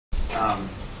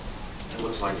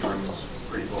looks like the room is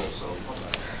pretty full.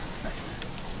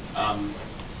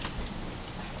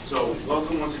 So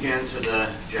welcome once again to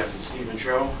the Jeff and Stephen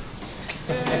Show.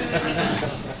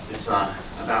 It's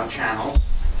about channels.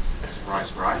 Surprise,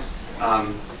 surprise.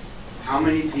 How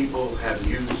many people have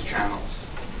used channels?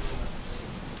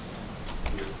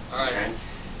 All right. Okay.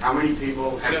 How many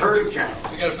people have heard of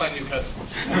channels? We got to find new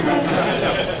customers.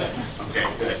 Okay,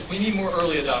 good. We need more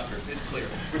early adopters. It's clear.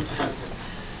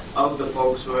 Of the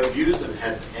folks who have used them,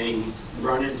 have any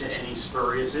run into any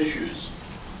spurious issues?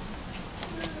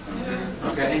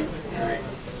 Okay. All right.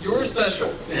 You're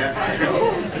special. Yeah, I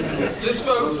know. This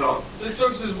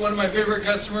folks is one of my favorite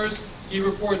customers. He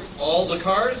reports all the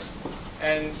cars,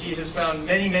 and he has found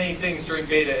many, many things during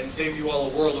beta and saved you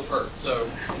all a world of hurt. So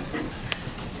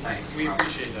Thanks. we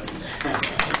appreciate that.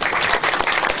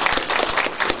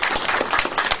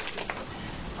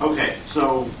 Okay,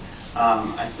 so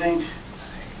I think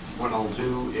what I'll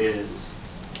do is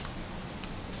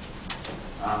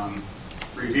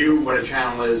review what a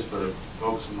channel is for the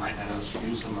folks who might not have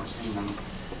used them or seen them.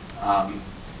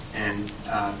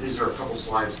 These are a couple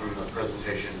slides from the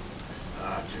presentation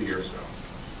 2 years ago.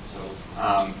 So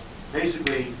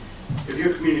basically, if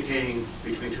you're communicating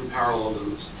between two parallel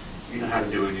loops, you know how to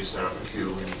do it. You set up a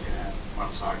queue, and you can have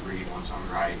one side read, one side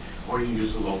write, or you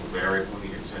use a local variable, and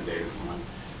you can send data from one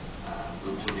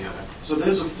loop to the other. So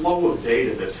there's a flow of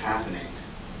data that's happening,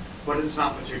 but it's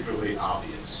not particularly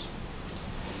obvious.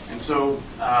 And so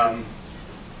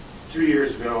 2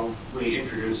 years ago, we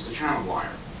introduced the channel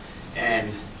wire.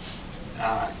 And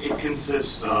it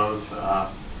consists of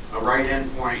a write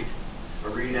endpoint, a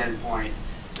read endpoint,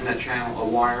 and a channel, a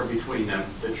wire between them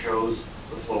that shows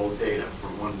the flow of data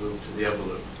from one loop to the other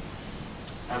loop.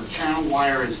 Now, the channel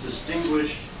wire is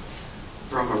distinguished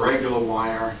from a regular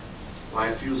wire by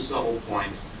a few subtle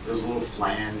points. There's a little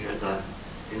flange at the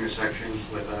intersection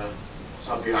with a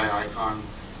sub-VI icon,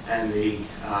 and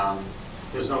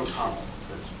there's no tunnel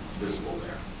that's visible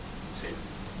there. See?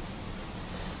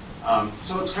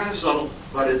 So it's kind of subtle,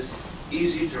 but it's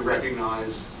easy to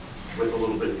recognize with a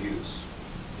little bit of use.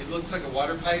 It looks like a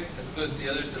water pipe as opposed to the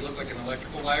others that look like an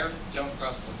electrical wire. Don't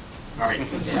cross them. All right.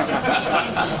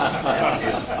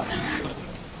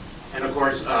 And of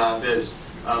course, there's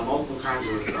multiple kinds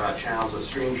of channels. A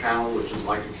stream channel, which is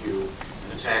like a queue,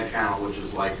 and a tag channel, which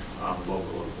is like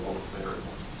local or global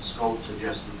variable. Scope to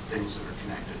just the things that are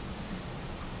connected.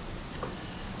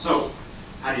 So,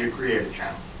 how do you create a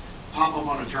channel? Pop up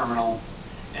on a terminal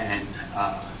and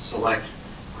select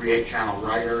Create Channel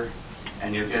Writer,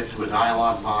 and you'll get to a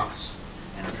dialog box,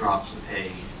 and it drops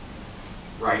a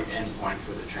write endpoint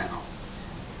for the channel.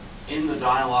 In the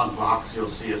dialog box, you'll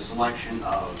see a selection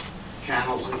of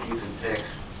channels that you can pick.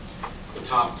 The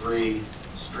top three,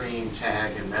 stream,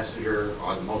 tag, and messenger,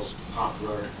 are the most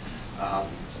popular,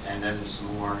 and then there's some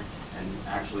more, and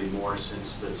actually more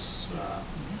since this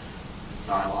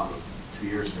dialogue of 2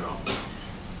 years ago.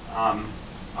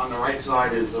 On the right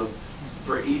side is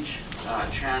for each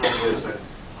channel there's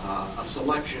a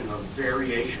selection of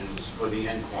variations for the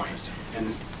endpoint,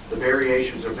 and the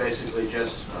variations are basically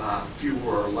just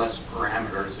fewer or less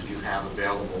parameters that you have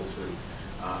available to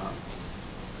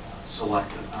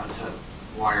select to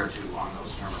wire to on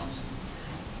those terminals.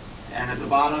 And at the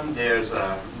bottom there's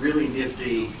a really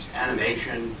nifty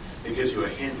animation that gives you a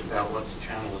hint about what the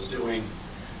channel is doing.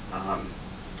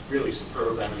 Really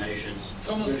superb animations. It's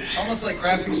almost like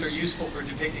graphics are useful for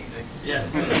depicting things. Yeah.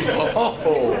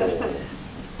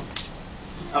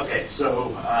 Okay,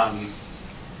 so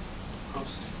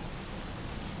oops.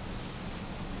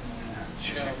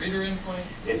 Channel reader endpoint.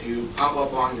 If you pop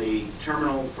up on the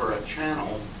terminal for a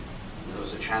channel,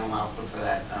 there's a channel output for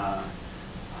that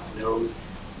node.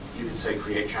 You can say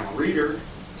Create Channel Reader,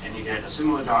 and you get a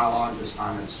similar dialog. This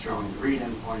time it's showing the read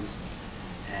endpoints,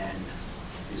 and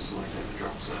you select it, it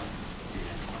drops a read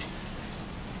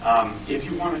endpoint. If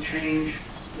you want to change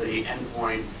the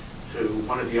endpoint to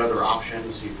one of the other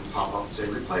options, you can pop up and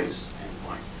say Replace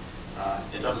endpoint.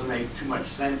 It doesn't make too much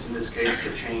sense in this case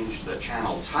to change the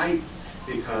channel type,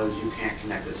 because you can't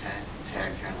connect a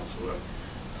tag channel to a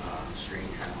stream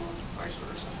channel and vice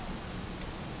versa.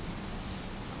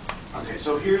 Okay,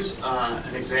 so here's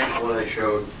an example that I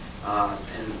showed,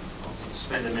 and I'll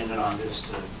spend a minute on this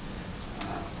to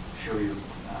show you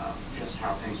just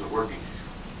how things are working.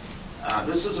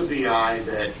 This is a VI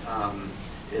that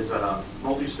is a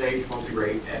multi-stage,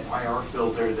 multi-rate FIR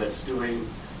filter that's doing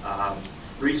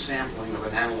resampling of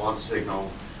an analog signal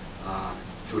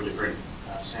to a different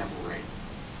sample rate.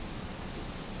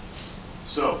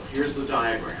 So here's the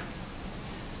diagram.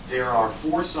 There are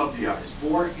 4 sub-VIs,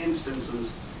 4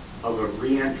 instances of a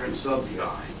reentrant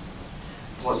sub-VI,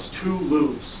 plus 2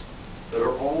 loops that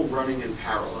are all running in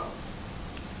parallel.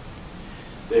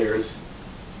 There's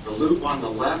the loop on the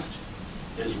left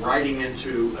is writing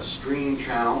into a stream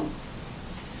channel,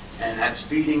 and that's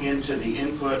feeding into the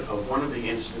input of one of the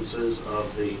instances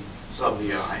of the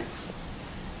sub-VI.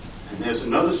 And there's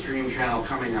another stream channel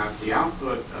coming out the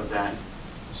output of that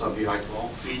sub-VI call,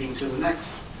 feeding to the next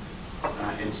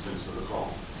instance of the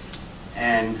call.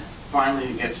 And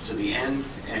finally it gets to the end,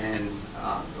 and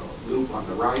the loop on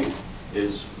the right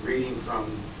is reading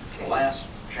from the last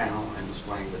channel and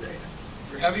displaying the data.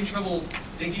 If you're having trouble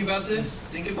thinking about this,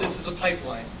 think of this as a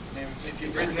pipeline. And if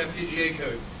you've written FPGA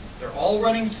code, they're all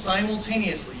running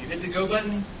simultaneously. You hit the go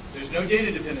button, there's no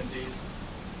data dependencies.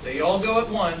 They all go at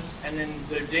once, and then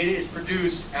the data is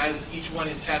produced as each one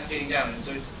is cascading down. And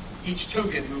so it's each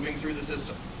token moving through the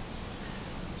system.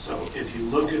 So if you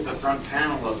look at the front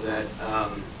panel of that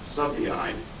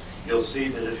sub-VI, you'll see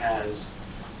that it has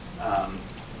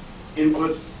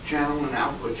input channel and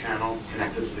output channel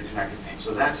connected to the connector pane.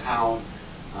 So that's how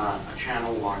a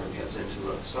channel wire gets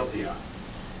into a sub-VI.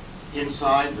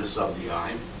 Inside the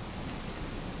sub-VI,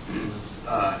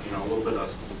 a little bit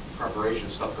of preparation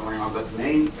stuff going on, but the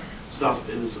main stuff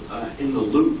is in the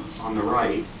loop on the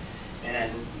right,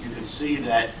 and you can see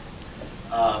that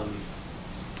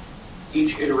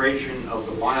each iteration of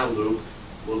the while loop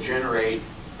will generate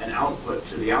an output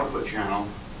to the output channel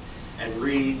and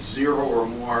read 0 or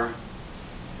more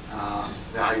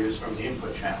values from the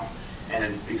input channel.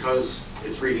 And because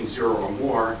it's reading 0 or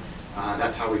more,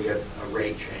 that's how we get a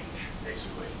rate change,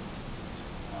 basically.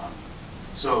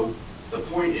 So the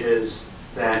point is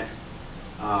that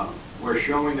we're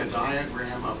showing a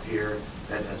diagram up here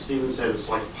that, as Stephen said, it's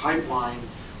like a pipeline.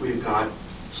 We've got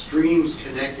streams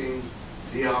connecting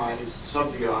VIs,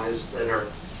 sub-VIs that are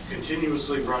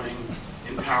continuously running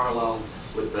in parallel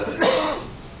with the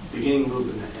beginning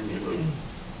loop and the ending loop.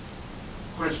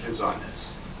 Questions on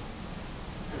this?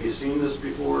 Have you seen this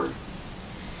before? Does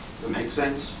it make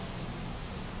sense?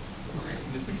 What's the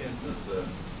significance of the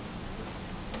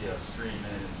stream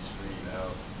in and stream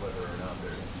out, whether or not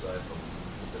they're inside the loop?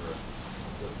 Is there a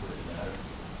flip where it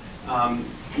matter?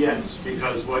 Yes,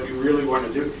 because what you really want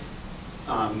to do,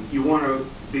 you want to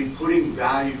be putting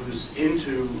values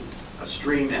into a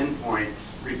stream endpoint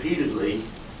repeatedly,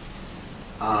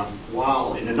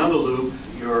 while in another loop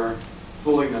you're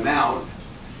pulling them out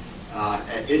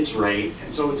at its rate.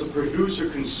 And so it's a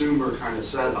producer-consumer kind of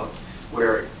setup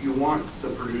where you want the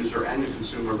producer and the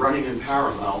consumer running in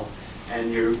parallel,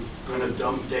 and you're going to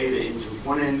dump data into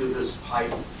one end of this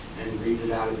pipe and read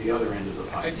it out of the other end of the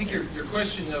pipe. I think your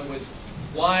question, though, was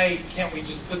why can't we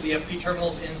just put the FP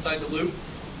terminals inside the loop?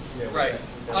 Yeah, Right.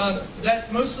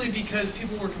 That's mostly because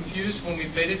people were confused when we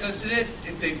beta tested it.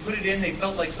 If they put it in, they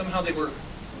felt like somehow they were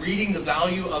reading the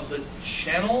value of the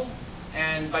channel,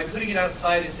 and by putting it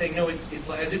outside and saying, no, it's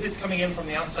as if it's coming in from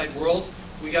the outside world,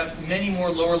 we got many more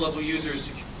lower-level users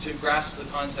to grasp the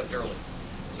concept early.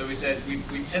 So we said, we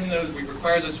pin those, we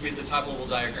require those to be at the top-level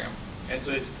diagram. And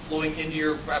so it's flowing into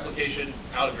your application,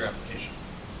 out of your application.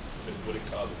 Would it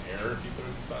cause an error if you put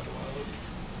it inside the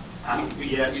while loop?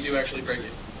 Yes. We do actually break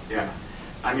it. Yeah.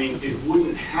 I mean, it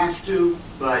wouldn't have to,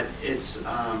 but it's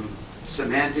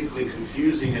semantically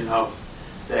confusing enough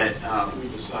that we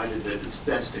decided that it's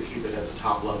best to keep it at the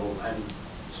top level, and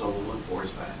so we'll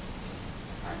enforce that.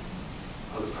 All right.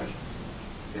 Other questions?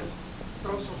 Yes? It's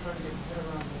also trying to get your head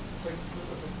around the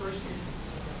first instance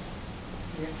of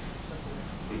the entry separator.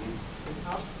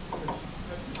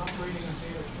 That's operating on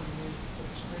data coming in to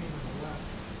the screen on the left.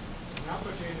 The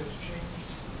output data has changed,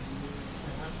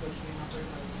 and that's what's being operated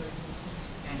by the second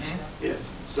instance. Yes.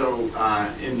 So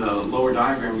in the lower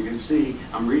diagram, you can see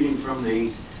I'm reading from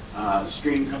the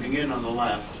stream coming in on the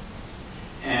left,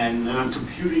 and then I'm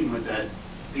computing with that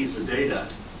piece of data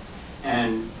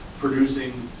and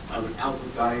producing an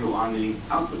output value on the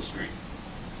output stream.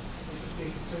 Which is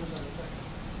being consumed by the second.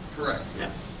 Correct.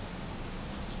 Yeah.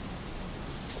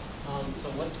 So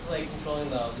what's like controlling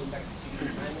the loop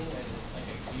execution timing? Is it like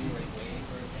a queue, like waiting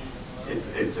for a thing to come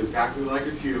out? It's exactly like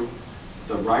a queue.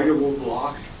 The writer will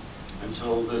block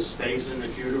until there's space in the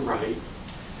queue to write,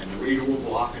 and the reader will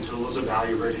block until there's a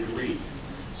value ready to read.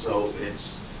 So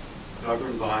it's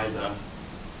governed by the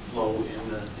flow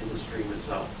in the stream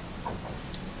itself.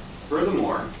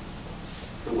 Furthermore,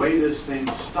 the way this thing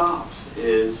stops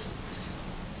is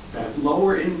that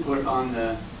lower input on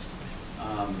the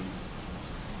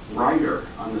writer,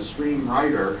 on the stream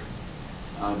writer,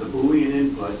 the Boolean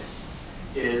input,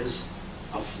 is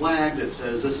a flag that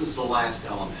says this is the last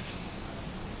element.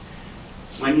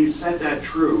 When you set that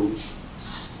true,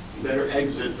 you better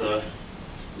exit the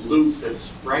loop that's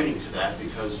writing to that,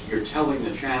 because you're telling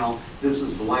the channel this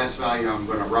is the last value I'm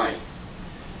going to write.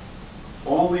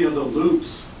 all the other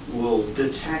loops will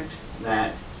detect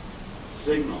that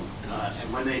signal.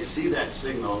 And when they see that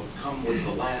signal come with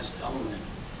the last element,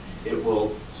 it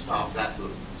will stop that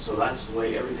loop. So that's the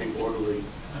way everything orderly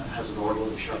has an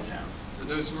orderly shutdown. For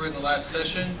those who were in the last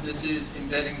session, this is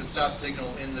embedding the stop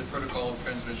signal in the protocol of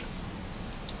transmission.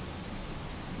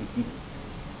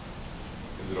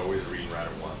 Is it always reading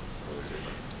router 1? Or is it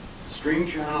different? String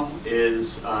channel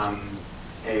is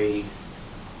a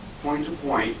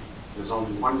point-to-point. There's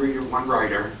only one reader, one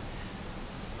writer.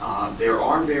 There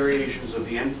are variations of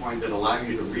the endpoint that allow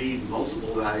you to read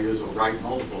multiple values or write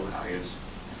multiple values,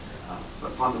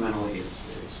 but fundamentally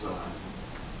it's a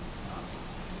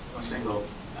single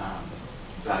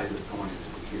value that's going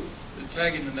into the queue. The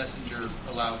tag in the messenger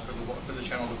allowed for the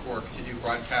channel to fork to do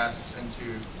broadcasts and to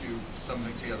do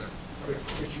something together. But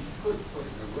you could put an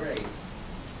array.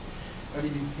 I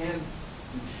mean, you can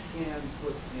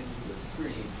put into the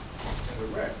stream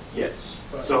an array. Yes.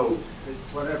 But So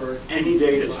it's whatever. any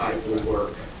data type will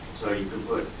work. So you can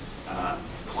put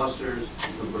clusters,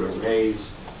 you can put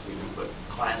arrays, you can put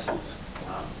classes,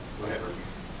 whatever.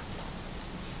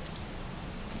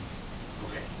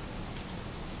 Okay.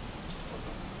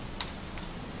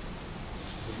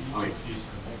 Oh,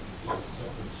 yeah.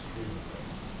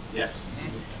 Yes.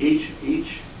 Each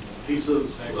piece of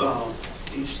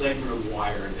each segment of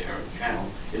wire in their channel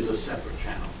is a separate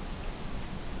channel.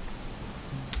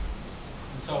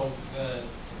 So the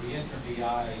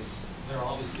inter-VIs, they're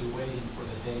obviously waiting for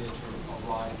the data to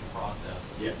arrive to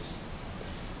process. Yes.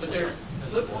 But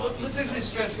let's actually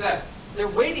stress that. They're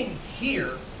waiting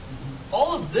here.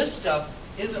 All of this stuff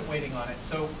isn't waiting on it.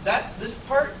 So this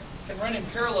part can run in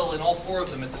parallel in all four of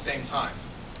them at the same time.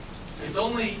 It's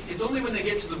only when they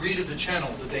get to the read of the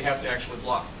channel that they have to actually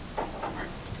block. Right.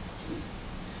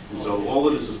 And so all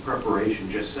of this is preparation,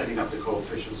 just setting up the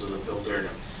coefficients of the filter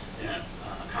in a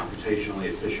computationally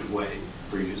efficient way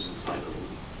for use inside the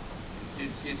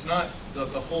loop. It's not the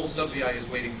whole sub-VI is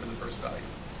waiting for the first value.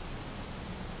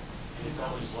 And it's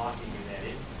always blocking in that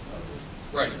instance.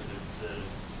 Right. The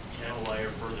channel layer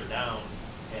further down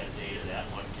has data that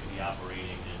one can be operating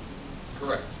in.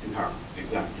 Correct. In power,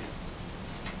 exactly.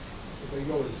 So they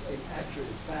go actually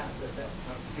as fast as that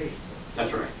computation.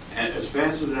 That's right. And as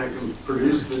fast as I can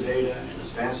produce the data and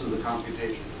as fast as the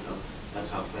computation can go, that's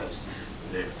how fast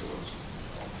the data flows.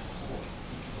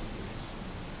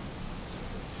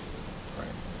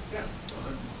 Right. Yeah.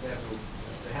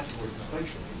 They have to work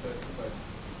sequentially, but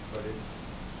it's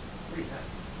pretty fast.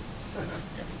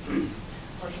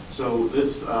 So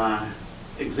this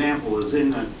example is in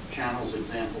the channels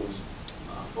examples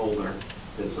folder.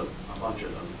 There's a bunch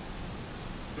of them.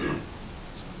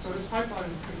 So this pipeline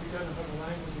could be done in other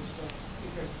languages, but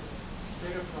because the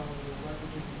data flow is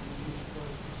leveraging the user.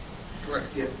 Correct.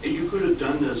 Yeah, and you could have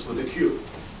done this with a queue.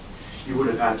 You would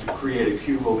have had to create a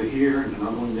queue over here, and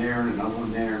another one there, and another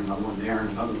one there, and another one there, and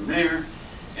another one there,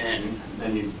 and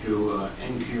then you do an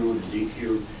NQ and a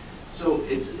DQ. So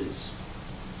it's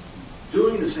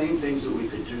doing the same things that we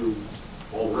could do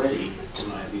already in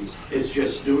LabVIEW. It's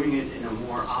just doing it in a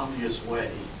more obvious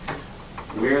way,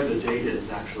 where the data is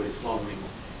actually flowing,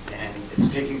 and it's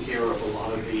taking care of a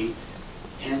lot of the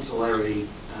ancillary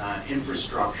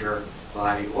infrastructure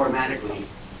by automatically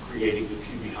creating the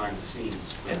queue behind the scenes.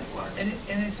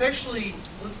 And it's actually,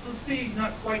 let's be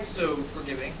not quite so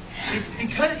forgiving. It's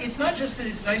because it's not just that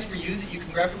it's nice for you that you can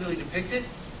graphically depict it.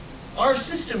 Our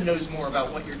system knows more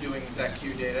about what you're doing with that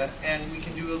queue data, and we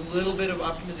can do a little bit of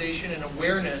optimization and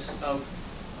awareness of,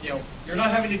 you're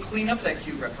not having to clean up that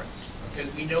queue reference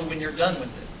because we know when you're done with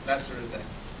it, that sort of thing.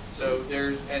 So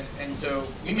and so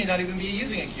we may not even be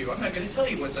using a queue. I'm not going to tell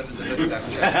you what's under the hood of that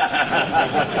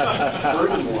check.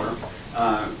 Furthermore,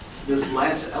 this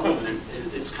last element,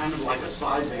 it's kind of like a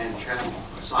sideband channel,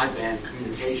 a sideband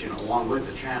communication along with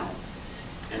the channel.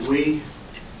 And we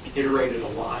iterated a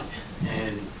lot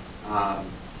and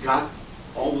got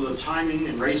all of the timing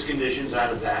and race conditions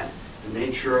out of that and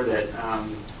made sure that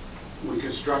we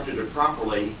constructed it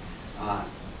properly.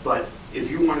 But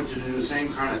if you wanted to do the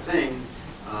same kind of thing,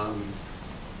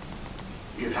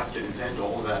 you'd have to invent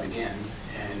all of that again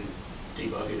and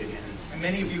debug it again. And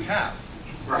many of you have.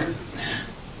 Right.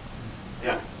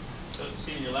 Yeah. So,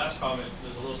 Steve, your last comment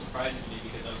was a little surprising to me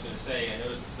because I was going to say, I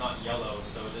noticed it's not yellow,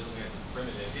 so it doesn't have to be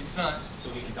primitive. It's not. So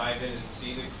we can dive in and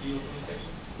see the queue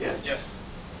implementation? Yes. Yes.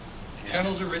 Yeah.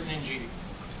 Channels are written in G.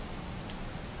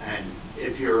 And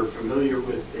if you're familiar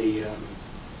with the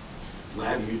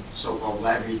LabVIEW, so-called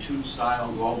LabVIEW 2 style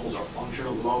globals or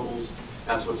functional globals,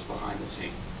 that's what's behind the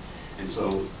scene. And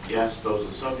so, yes, those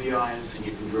are sub-VIs, and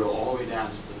you can drill all the way down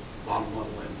to the bottom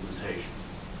level implementation.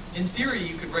 In theory,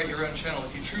 you could write your own channel.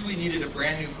 If you truly needed a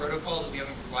brand new protocol that we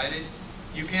haven't provided,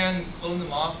 you can clone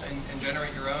them off and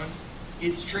generate your own.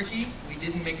 It's tricky. We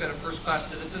didn't make that a first-class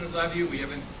citizen of LabVIEW. We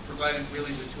haven't provided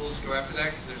really the tools to go after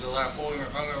that because there's a lot of holding our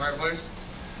tongue in the right place.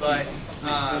 But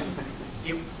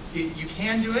you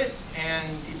can do it, and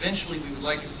eventually we would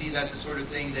like to see that the sort of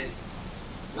thing that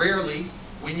rarely,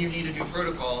 when you need a new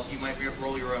protocol, you might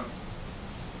roll your own.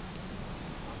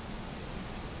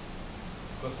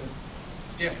 Question?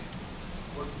 Yeah.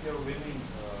 What's your winning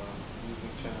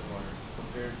using channel wire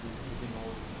compared to using all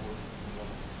these boards in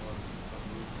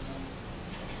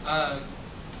one?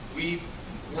 We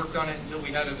worked on it until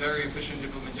we had a very efficient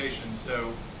implementation.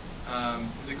 So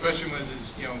the question was,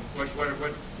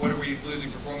 what are we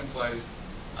losing performance-wise?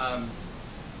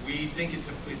 We think it's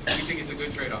a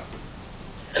good trade-off.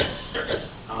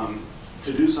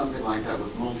 To do something like that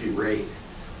with multi-rate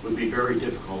would be very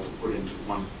difficult to put into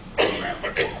one program.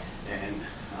 And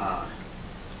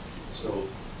so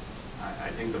I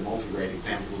think the multi-rate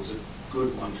example is a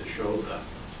good one to show the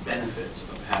benefits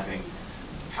of having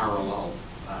parallel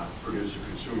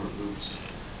producer-consumer loops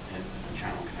and a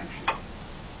channel connection.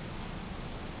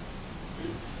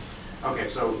 Okay,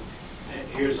 so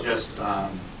here's just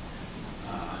an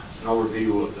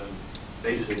overview of the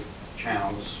basic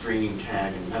channels, stream,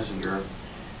 tag, and messenger,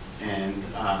 and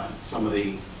some of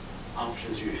the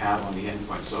options you have on the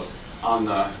endpoint. So on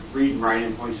the read and write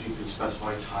endpoints, you can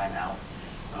specify timeout,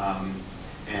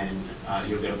 and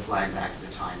you'll get a flag back if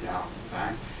it's timed out. In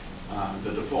fact,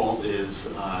 the default is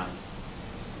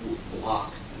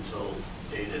block until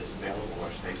data is available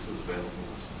or space is available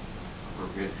as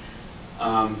appropriate.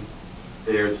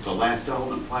 There's the last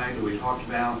element flag that we talked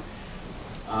about.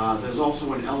 There's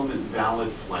also an element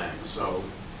valid flag. So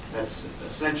that's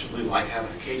essentially like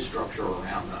having a case structure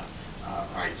around the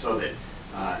right, so that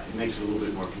it makes it a little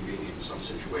bit more convenient in some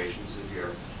situations if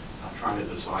you're trying to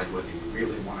decide whether you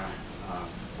really want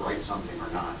to write something or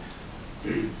not.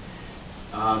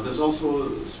 There's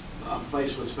also a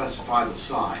place to specify the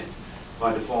size.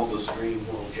 By default, the stream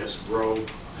will just grow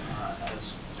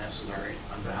as necessary,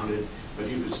 unbounded, but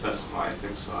you can specify a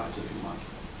fixed size if you want.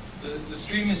 The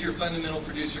stream is your fundamental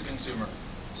producer-consumer.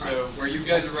 So where you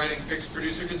guys are writing fixed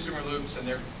producer-consumer loops and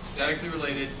they're statically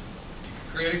related, you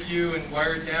can create a queue and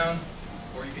wire it down,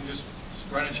 or you can just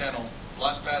run a channel. A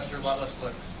lot faster, a lot less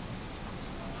clicks.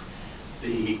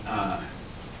 The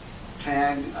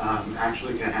tag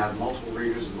actually can have multiple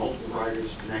readers and multiple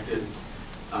writers connected.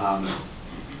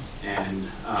 And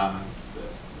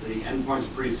the endpoints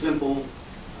are pretty simple,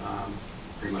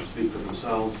 pretty much speak for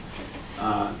themselves.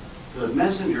 The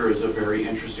messenger is a very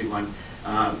interesting one.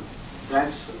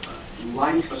 That's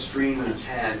like a stream and a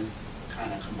tag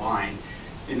kind of combined,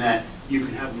 in that you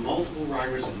can have multiple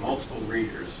writers and multiple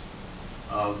readers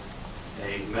of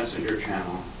a messenger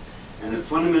channel, and it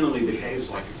fundamentally behaves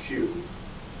like a queue,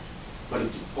 but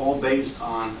it's all based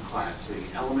on a class. The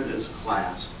element is a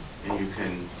class, and you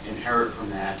can inherit from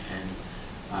that,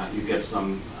 and you get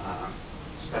some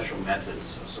special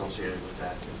methods associated with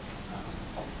that that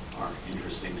are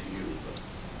interesting to you, but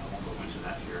I won't go into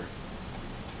that here.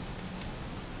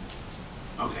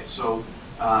 Okay, so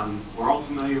we're all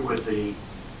familiar with the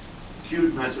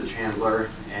queued message handler,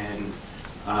 and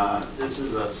this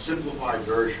is a simplified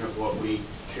version of what we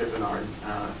ship in our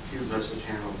queued message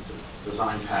handler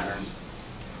design patterns.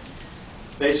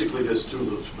 Basically, there's two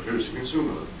loops, producer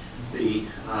consumer loop. The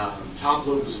top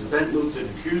loop is an event loop that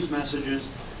queues messages.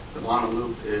 The bottom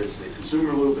loop is the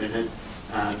consumer loop, and it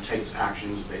takes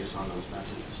actions based on those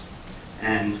messages.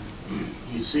 And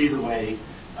you see the way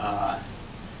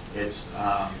it's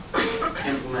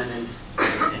implemented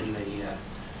in the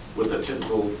with a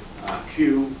typical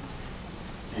queue.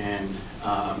 And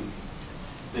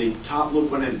the top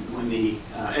loop, when the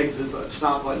exit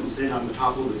stop button is hit on the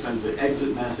top loop, it sends the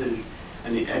exit message,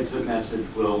 and the exit message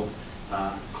will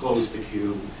close the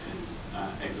queue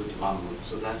and exit the bottom loop.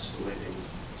 So that's the way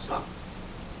things stop.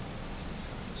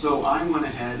 So I went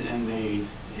ahead and made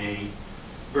a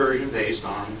version based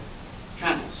on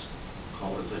channels.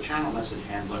 Call it the channel message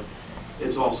handler.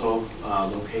 It's also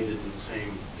located in the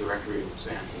same directory of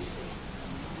examples that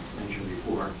I mentioned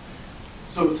before.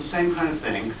 So it's the same kind of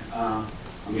thing.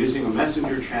 I'm using a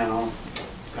messenger channel,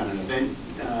 got an event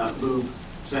loop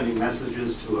sending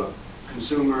messages to a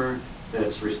consumer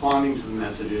that's responding to the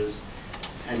messages.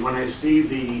 And when I see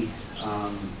the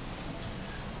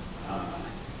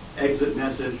exit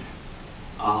message,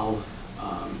 I'll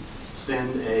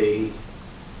send a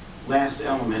last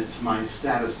element to my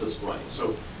status display.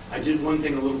 So I did one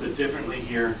thing a little bit differently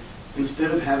here.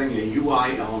 Instead of having a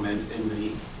UI element in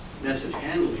the message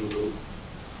handling loop,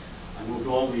 I moved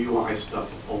all the UI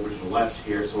stuff over to the left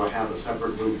here, so I have a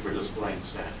separate loop for displaying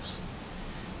status.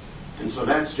 And so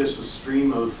that's just a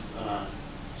stream of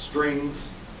strings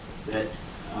that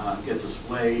get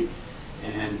displayed,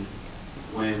 and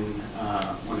when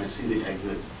I see the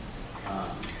exit,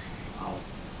 I'll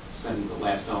send the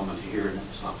last element here, and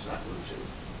it stops that loop too.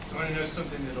 So I want to know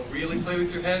something that'll really play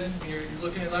with your head when you're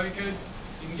looking at LabVIEW code?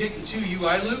 You can take the two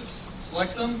UI loops,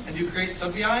 select them, and do create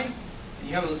sub-VI, and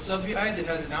you have a sub-VI that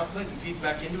has an output and feeds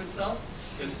back into itself,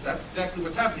 because that's exactly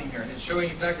what's happening here, and it's showing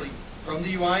exactly from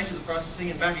the UI to the processing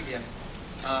and back again.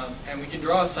 And we can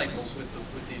draw cycles with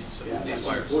these Yeah, that's an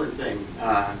wires. important thing.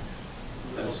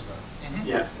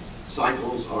 Yeah,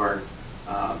 cycles are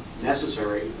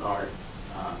necessary, are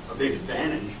a big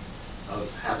advantage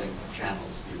of having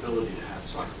channels, the ability to have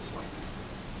cycles like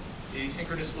that. The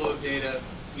asynchronous flow of data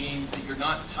means that you're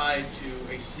not tied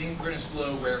to a synchronous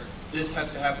flow where this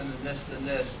has to happen, then this, then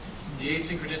this. The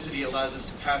asynchronicity allows us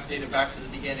to pass data back to the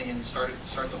beginning and start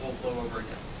the whole flow over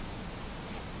again.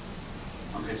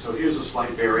 Okay, so here's a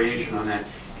slight variation on that.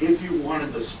 If you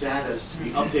wanted the status to be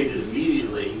updated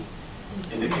immediately,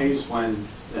 in the case when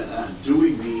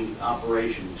doing the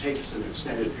operation takes an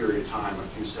extended period of time, a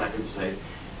few seconds, say,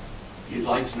 you'd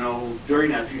like to know during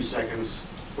that few seconds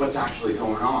what's actually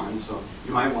going on, so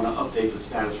you might want to update the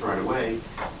status right away.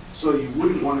 So you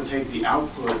wouldn't want to take the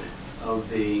output of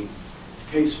the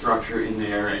case structure in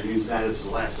there and use that as the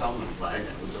last element flag.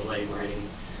 That would delay writing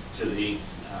to the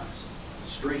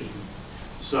stream.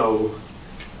 So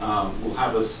we'll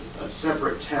have a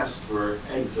separate test for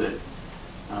exit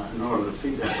in order to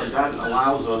feed that. But that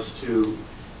allows us to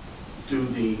do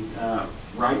the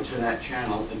write to that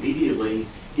channel immediately,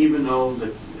 even though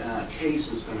the case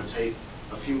is going to take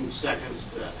a few seconds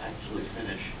to actually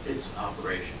finish its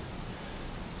operation.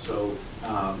 So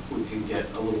we can get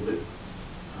a little bit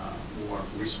more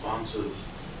responsive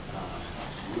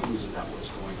news about what's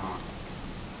going on.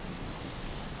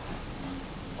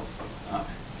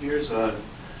 Here's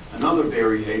another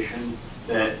variation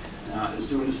that is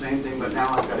doing the same thing, but now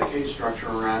I've got a case structure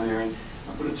around there, and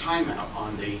I put a timeout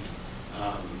on the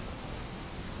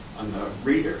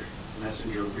reader,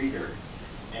 messenger reader,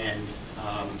 and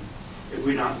if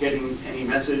we're not getting any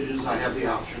messages, I have the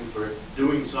option for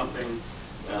doing something,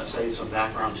 say some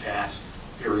background task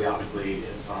periodically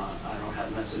if I don't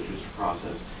have messages to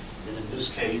process. And in this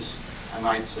case, I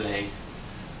might say,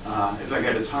 if I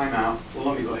get a timeout, well,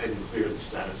 let me go ahead and clear the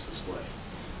status display.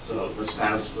 So the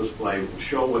status display will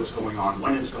show what's going on,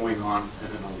 when it's going on, and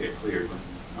then it'll get cleared when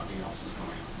nothing else is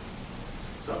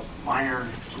going on. So minor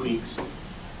tweaks.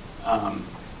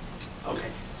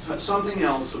 Okay, so something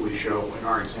else that we show in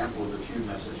our example of the queue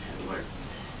message handler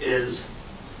is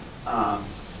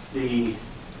the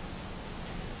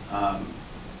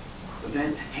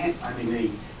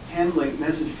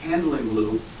message handling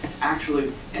loop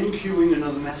actually enqueuing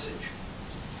another message.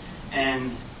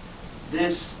 And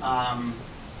this,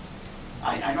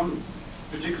 I don't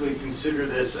particularly consider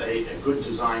this a good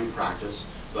design practice,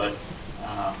 but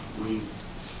we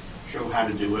show how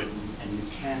to do it, and you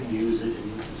can use it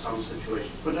in some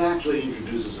situations. But it actually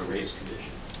introduces a race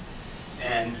condition.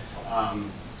 And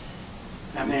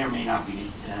that may or may not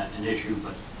be an issue,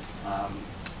 but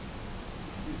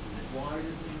Why did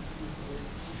we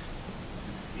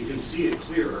you can see it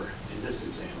clearer in this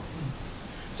example.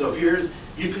 So here,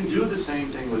 you can do the same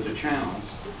thing with the channels.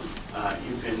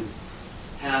 You can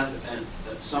have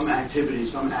some activity,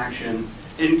 some action,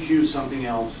 enqueue something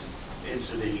else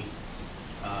into the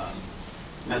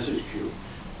message queue.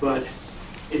 But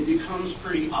it becomes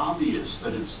pretty obvious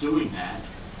that it's doing that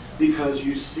because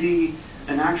you see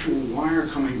an actual wire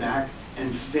coming back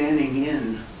and fanning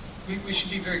in. We should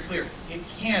be very clear. It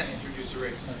can introduce a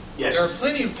race. Yes. There are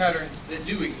plenty of patterns that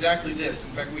do exactly this.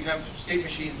 In fact, we have state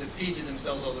machines that feed to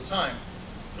themselves all the time.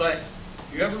 But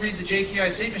if you ever read the JKI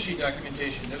state machine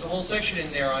documentation, there's a whole section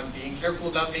in there on being careful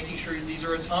about making sure these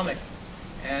are atomic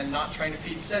and not trying to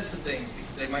feed sets of things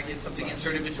because they might get something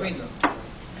inserted between them.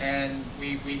 And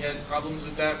we had problems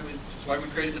with that. That's why we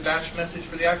created the batch message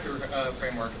for the actor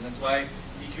framework, and that's why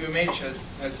EQMH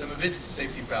has some of its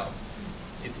safety valves.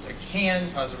 It's a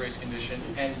can cause a race condition,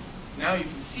 and now you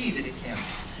can see that it can.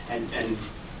 And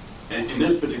in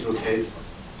this particular case,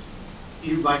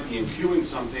 you might be enqueuing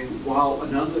something while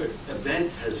another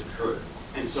event has occurred.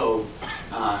 And so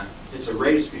it's a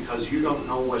race because you don't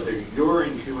know whether your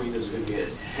enqueuing is going to get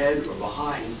ahead or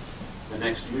behind the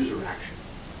next user action.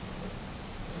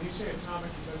 When you say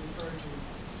atomic, is that referring to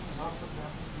an output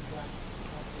map to be back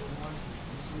to one?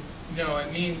 You see No,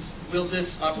 it means, will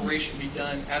this operation be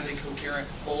done as a coherent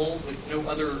whole with no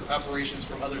other operations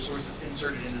from other sources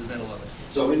inserted into the middle of it?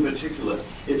 So in particular,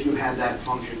 if you had that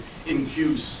function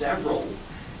include several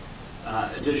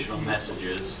additional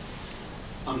messages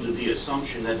under the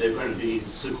assumption that they're going to be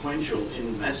sequential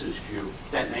in the message queue,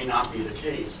 that may not be the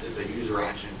case if a user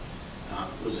action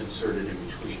was inserted in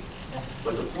between.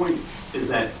 But the point is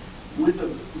that with a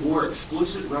more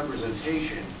explicit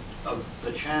representation of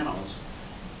the channels,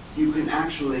 you can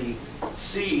actually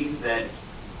see that,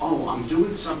 oh, I'm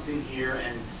doing something here,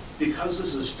 and because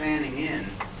this is fanning in,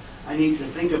 I need to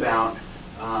think about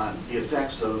the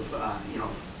effects of,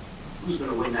 who's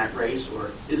going to win that race,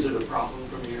 or is it a problem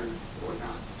from here or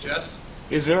not? Jeff?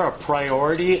 Is there a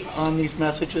priority on these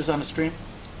messages on a stream?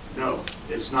 No,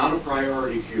 it's not a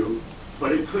priority queue,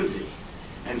 but it could be.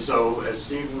 And so, as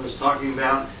Stephen was talking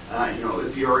about,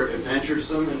 if you're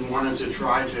adventuresome and wanted to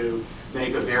try to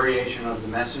make a variation of the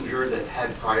messenger that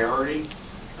had priority,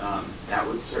 that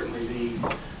would certainly be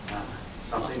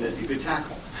something that you could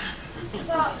tackle.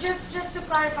 So just to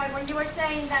clarify, when you were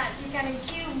saying that you can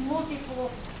queue multiple,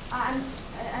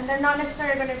 and they're not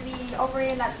necessarily going to be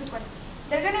operating in that sequence,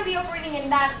 they're going to be operating in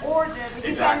that order, but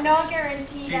you cannot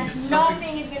guarantee that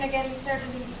nothing is going to get inserted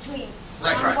in between.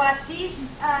 Right, and right. what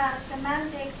this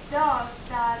semantics does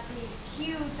that the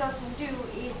queue doesn't do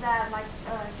is that, like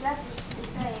Jeff is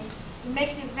saying, it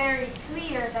makes it very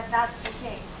clear that that's the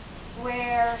case.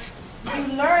 Where you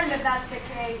learn that that's the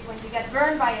case when you get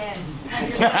burned by it.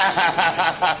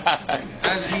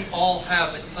 As we all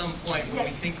have at some point when Yes.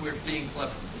 we think we're being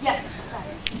clever. Yes,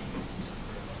 exactly.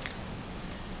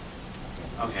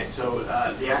 Okay, so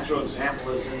the actual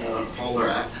example is in the folder.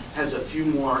 Has a few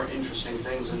more interesting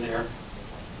things in there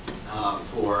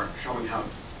for showing how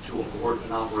to abort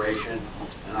an operation,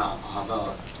 and I'll have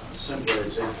a simpler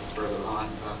example further on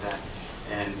about that.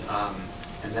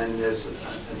 And then there's a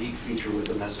neat feature with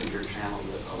the messenger channel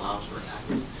that allows for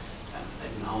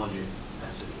acknowledging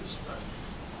messages. But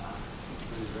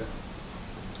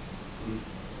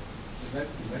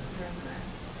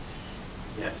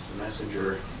yes, the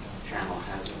messenger channel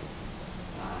has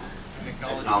an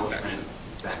acknowledgement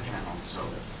back channel. So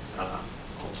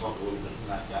I'll talk a little bit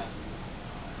about that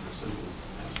in a simple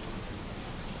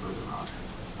further on.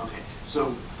 Okay,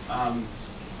 so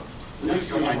the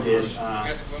next thing I did.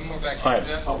 One more back All right.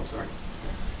 here, Jeff. Oh, sorry.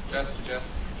 Jeff.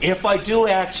 If I do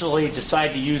actually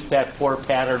decide to use that poor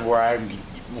pattern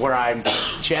where I'm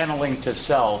channeling to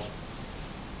self,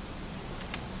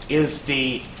 is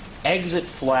the exit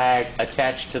flag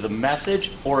attached to the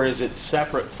message, or is it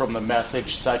separate from the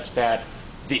message such that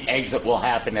the exit will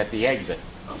happen at the exit?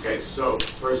 Okay, so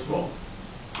first of all,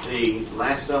 the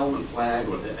last element flag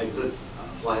or the exit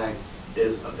flag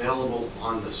is available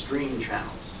on the stream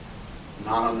channels,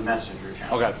 not on the messenger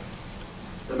channel. Okay.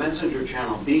 The messenger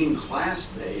channel being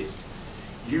class-based,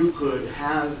 you could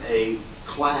have a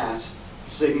class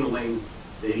signaling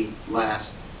the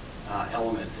last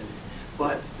element.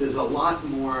 But there's a lot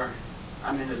more,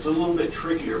 it's a little bit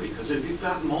trickier because if you've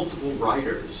got multiple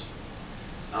writers,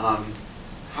 how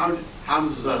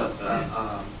does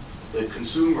the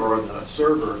consumer or the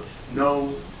server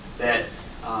know that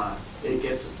it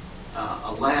gets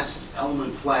a last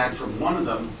element flag from one of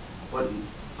them, but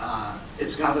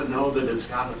it's got to know that it's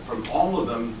got it from all of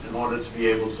them in order to be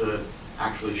able to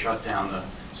actually shut down the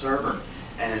server,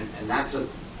 and that's a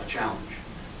challenge.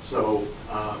 So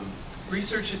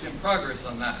Research is in progress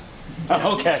on that.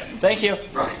 Okay, thank you.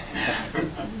 right.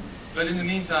 But in the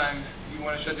meantime, if you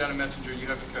want to shut down a messenger, you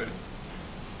have to code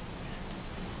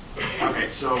it. Okay,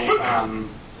 so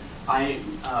I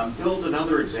built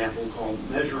another example called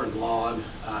measure and log.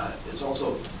 It's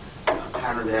also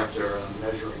patterned after a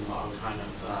measuring log kind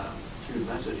of queued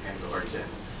message handler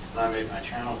example. And I made my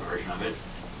channel version of it.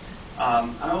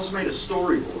 I also made a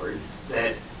storyboard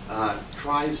that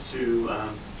tries to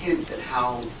hint at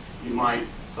how you might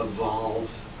evolve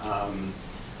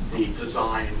the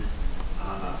design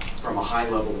from a high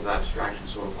level of abstraction,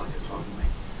 sort of like I talked in my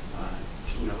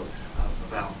keynote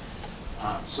about.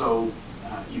 So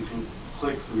you can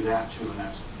click through that too, and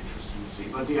that's interesting to see.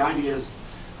 But the idea is,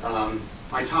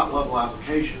 my top level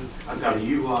application, I've got a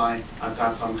UI, I've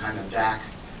got some kind of DAC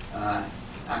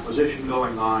acquisition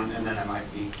going on, and then I might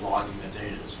be logging the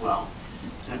data as well.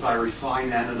 And if I refine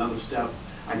that another step,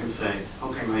 I can say,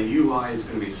 okay, my UI is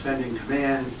going to be sending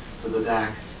command to the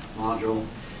DAC module,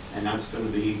 and that's going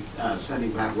to be sending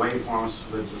back waveforms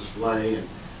for the display and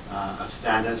a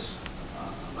status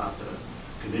about the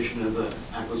condition of the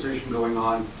acquisition going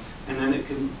on, and then it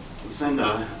can send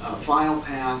a file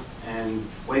path and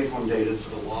waveform data to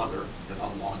the logger if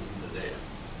I'm logging the data.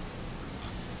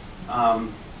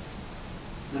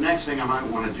 the next thing I might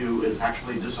want to do is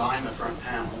actually design the front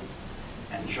panel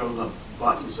and show the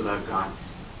buttons that I've got.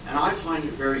 And I find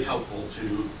it very helpful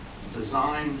to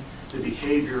design the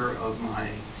behavior of my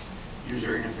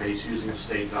user interface using a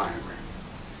state diagram.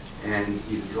 And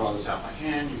you can draw this out by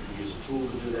hand, you can use a tool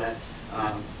to do that.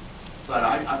 But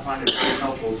I find it very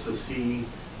helpful to see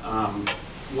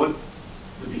what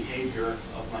the behavior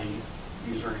of my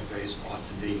user interface ought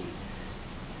to be.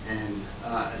 And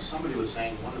as somebody was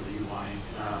saying in one of the UI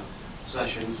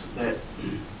sessions, that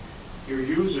your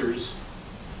users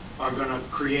are going to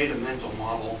create a mental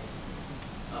model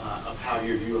of how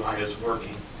your UI is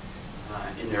working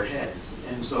in their heads.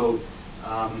 And so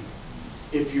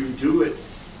if you do it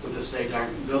with a state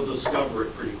diagram, they'll discover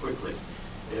it pretty quickly.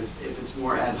 If it's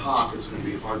more ad hoc, it's going to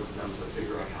be hard for them to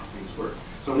figure out how things work.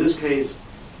 So in this case,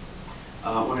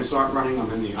 when I start running,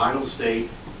 I'm in the idle state,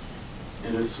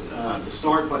 and as the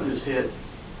start button is hit,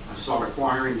 I start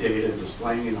acquiring data,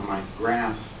 displaying it on my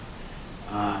graph,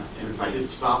 and if I hit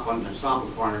the stop button, I stop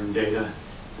acquiring data,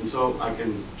 and so I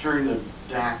can turn the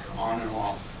DAC on and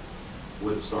off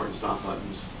with start and stop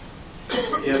buttons.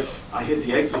 If I hit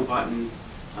the exit button,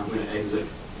 I'm going to exit,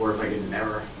 or if I get an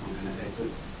error, I'm going to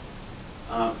exit.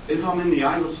 If I'm in the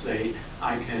idle state,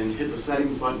 I can hit the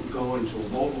settings button, go into a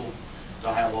mobile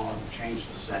dialog, change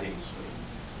the settings for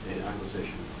data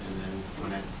acquisition, and then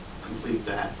when I complete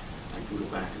that, I can go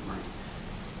back and run.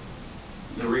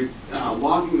 The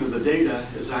logging of the data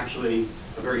is actually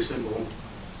a very simple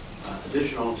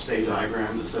additional state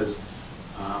diagram that says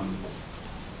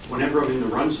whenever I'm in the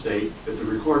run state, if the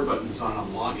record button is on,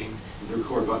 I'm logging. If the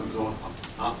record button is on, I'm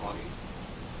not logging.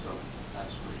 So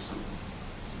that's pretty simple.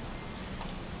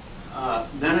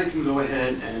 Then I can go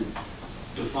ahead and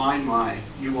define my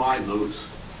UI loops.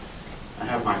 I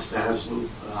have my status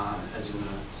loop as in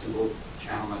a simple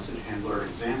channel message handler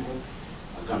example.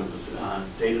 I've got a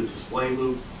data display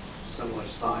loop, similar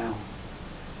style.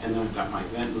 And then I've got my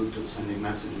event loop that's sending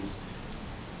messages.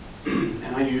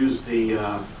 And I use the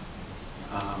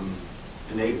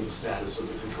enable status of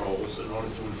the controls in order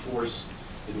to enforce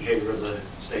the behavior of the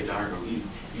state diagram.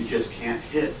 You just can't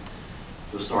hit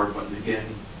the start button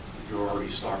again if you're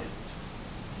already started.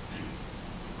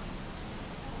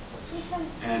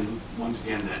 And once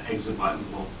again, that exit button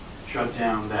will shut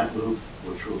down that loop,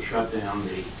 which will shut down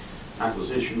the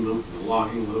acquisition loop, the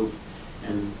logging loop,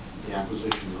 and the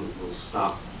acquisition loop will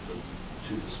stop the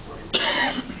two displays.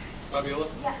 Fabiola?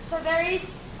 Yeah, so there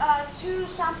is two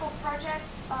sample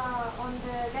projects on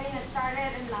the getting it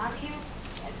started in LabVIEW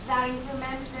that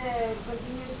implement the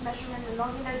continuous measurement and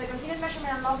logging. There's a continuous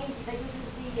measurement and logging that uses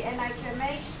the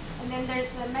NIWeek, and then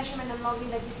there's a measurement and logging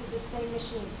that uses the state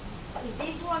machine. Is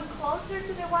this one closer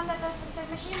to the one that does the state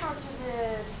machine, or to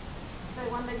the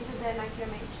one that uses the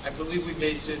NIWeek? I believe we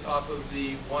based it off of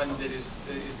the one that is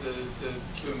the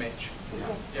QMH.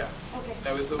 Okay. Yeah. Okay.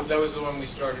 That was the one we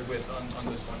started with on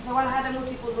this one. The one that had the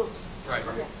multiple loops. Right.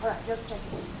 Yeah. All right. Just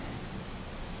checking.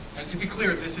 And to be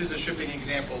clear, this is a shipping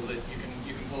example that you can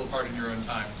pull apart in your own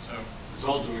time. So it's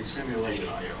all doing simulated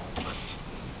I/O.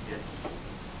 Yeah.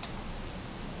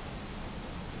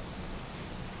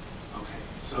 Okay.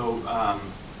 So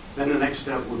then the next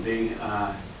step would be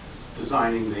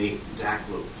designing the DAC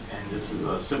loop, and this is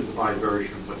a simplified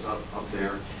version of what's up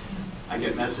there. I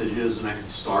get messages, and I can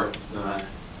start the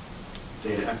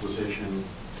data acquisition,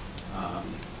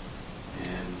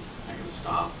 and I can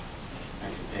stop, I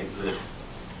can exit.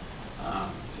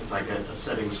 If I get a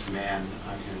settings command,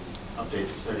 I can update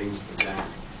the settings for DAC.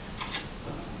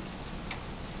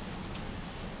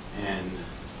 And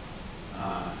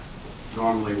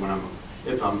normally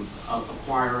if I'm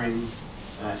acquiring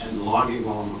and logging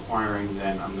while I'm acquiring,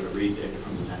 then I'm going to read data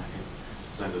from the DAC and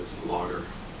send it to the logger.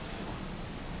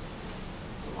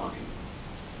 The logging.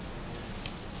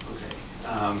 Okay.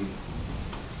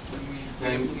 Then we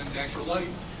implement the actual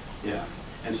logging. Yeah.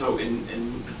 And so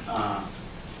in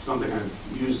something I've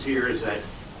used here is that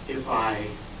if I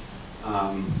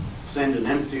send an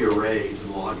empty array to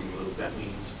the logging loop, that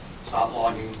means stop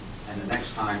logging, and the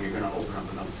next time you're going to open up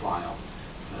another file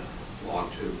to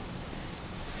log to.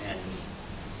 And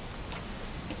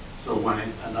so when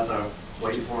another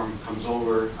waveform comes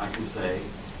over, I can say,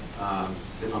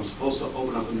 if I'm supposed to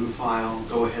open up a new file,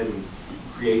 go ahead and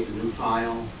create the new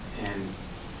file and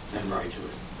then write to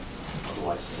it.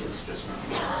 Otherwise, it's just going to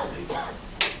be the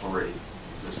already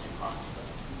existing file.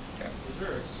 Okay. Is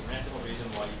there a semantical reason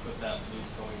why you put that loop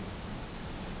going to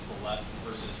the left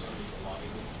versus underneath the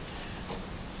logging loop?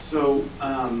 So,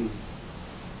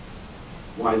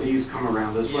 why these come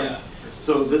around this way? Yeah.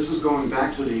 So this is going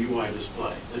back to the UI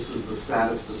display. This is the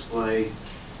status display.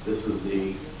 This is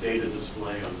the data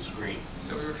display on the screen.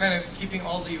 So we were kind of keeping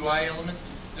all the UI elements.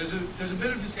 there's a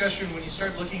bit of discussion when you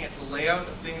start looking at the layout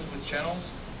of things with channels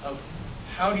of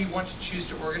how do you want to choose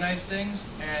to organize things,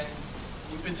 and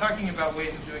we've been talking about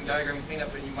ways of doing diagram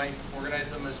cleanup, and you might organize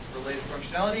them as related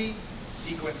functionality,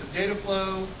 sequence of data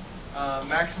flow,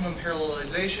 maximum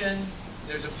parallelization.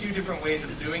 There's a few different ways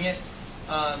of doing it.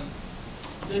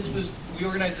 We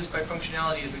organized this by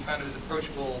functionality as we found it was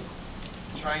approachable,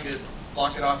 trying to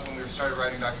block it off when we started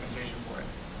writing documentation for it.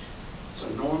 So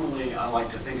normally I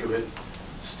like to think of it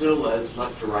still as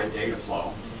left to right data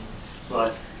flow,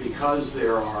 but because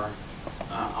there are,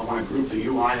 I want to group the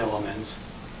UI elements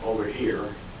over here,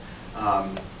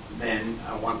 then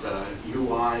I want the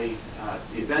UI,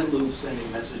 the event loop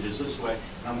sending messages this way,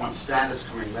 and I want status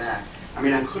coming back. I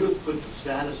mean, I could have put the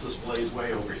status displays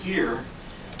way over here.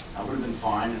 I would have been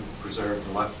fine and preserved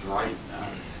the left to right,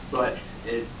 but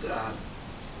it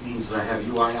means that I have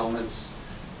UI elements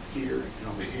here and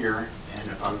over here, and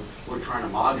if we're trying to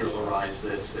modularize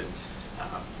this and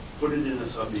put it in a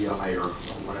sub-DI or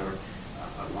whatever,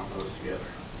 I want those together.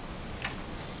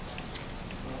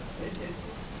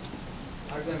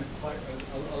 I've done quite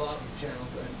a lot of channels,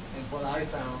 and what I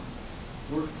found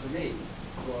worked for me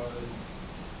was,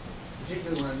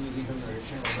 particularly when I'm using something like a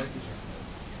channel message channel,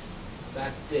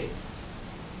 that's big.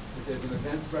 If there's an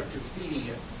event structure feeding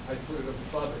it, I put it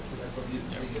above it, because that's what I'm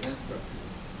using big event structures.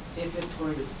 If it's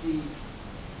going to feed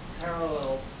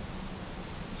parallel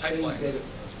pipelines,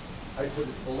 I put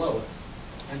it below it,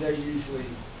 and they're usually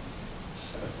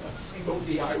a single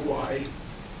DIY.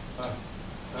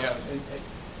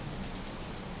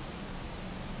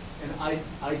 And I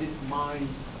didn't mind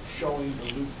showing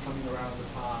the loops coming around the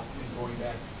top and going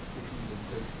back between the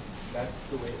two. That's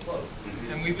the way it flows.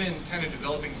 And we've been kind of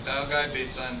developing style guide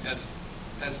based on, as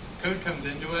code comes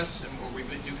into us and where we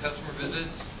do customer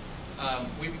visits,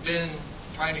 we've been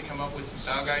trying to come up with some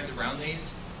style guides around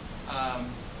these.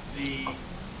 The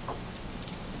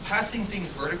passing things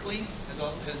vertically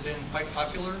has been quite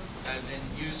popular, as in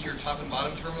use your top and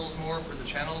bottom terminals more for the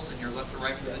channels and your left to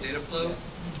right for the data flow.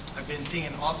 I've been seeing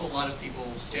an awful lot of people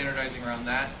standardizing around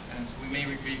that, and so we may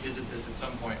revisit this at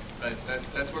some point, but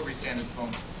that's where we stand at the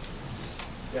moment.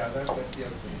 Yeah, that's the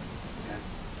other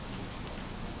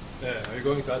thing. Are you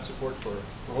going to add support for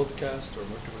broadcast or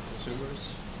multiple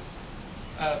consumers?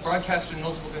 Broadcast and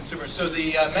multiple consumers. So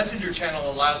the messenger channel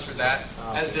allows for that,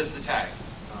 as does the tag.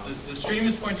 The stream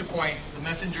is point-to-point. The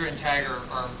messenger and tag are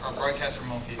broadcast or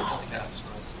multicast.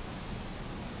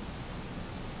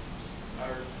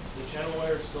 Are the channel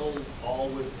wires still all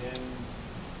within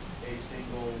a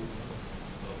single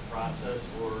process,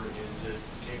 or is it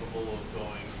capable of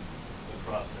going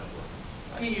across network?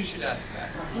 Funny you should ask that.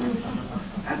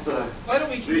 That's a Why don't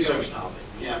we keep research going? topic.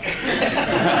 Yeah.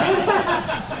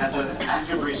 That's an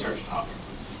active research topic.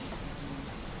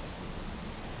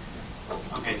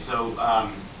 Okay, so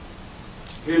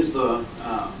here's the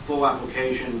full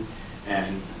application,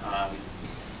 and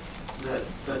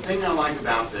the thing I like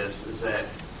about this is that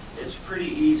it's pretty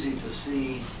easy to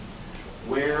see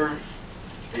where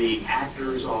the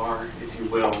actors are, if you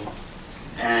will,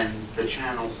 and the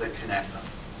channels that connect them.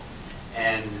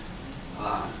 And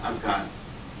I've got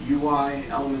UI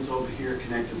elements over here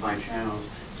connected by channels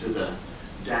to the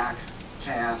DAC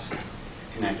task,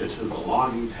 connected to the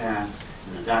logging task,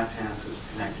 and the DAC task is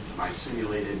connected to my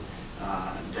simulated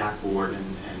DAC board and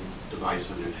device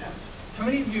under test. How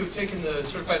many of you have taken the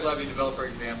Certified LabVIEW Developer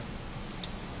exam?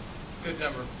 Good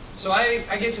number. So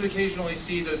I get to occasionally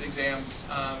see those exams,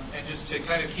 and just to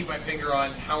kind of keep my finger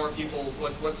on how are people,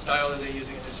 what style are they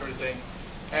using and this sort of thing.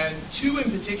 And two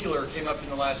in particular came up in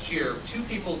the last year. Two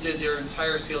people did their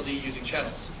entire CLD using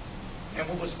channels. And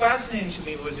what was fascinating to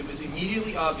me was it was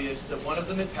immediately obvious that one of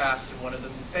them had passed and one of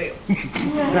them had failed.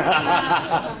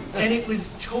 And it was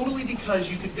totally because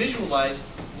you could visualize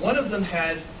one of them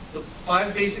had the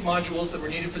 5 basic modules that were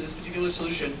needed for this particular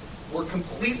solution were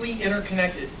completely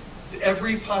interconnected.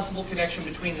 Every possible connection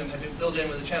between them had been filled in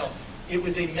with a channel. It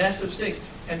was a mess of things.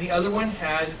 And the other one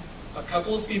had a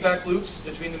couple of feedback loops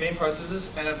between the main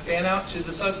processes and a fan out to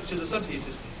the sub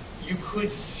pieces. You could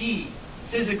see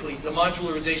physically the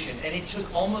modularization, and it took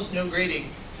almost no grading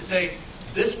to say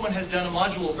this one has done a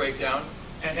module breakdown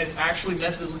and has actually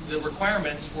met the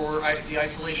requirements for the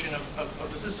isolation of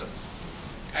the systems.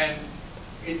 And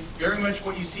it's very much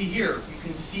what you see here. You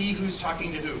can see who's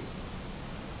talking to who.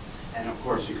 And of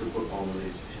course, you could put all of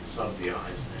these in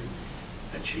sub-VIs and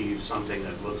achieve something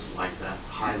that looks like that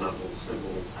high-level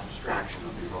simple abstraction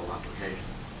of your whole application.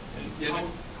 And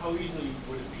how easily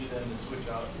would it be then to switch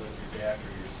out like your DAC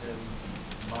or your SIM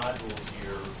modules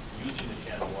here using the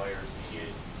channel wires to get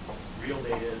real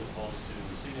data as opposed to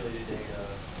simulated data?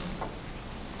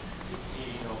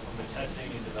 You know, from the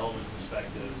testing and development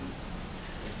perspective,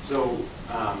 So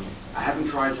I haven't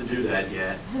tried to do that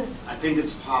yet. I think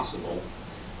it's possible,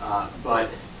 but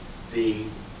the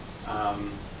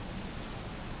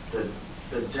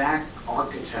DAC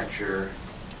architecture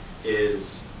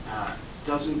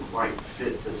doesn't quite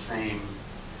fit the same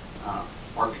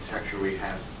architecture we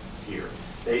have here.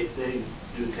 They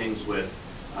do things with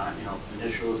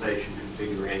initialization,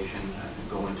 configuration,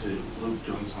 go into loop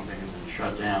doing something and then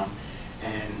shut down,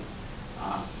 and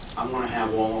I want to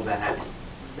have all of that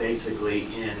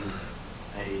basically in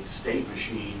a state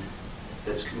machine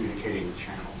that's communicating with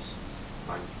channels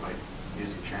by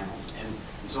using channels. And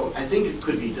so I think it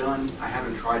could be done. I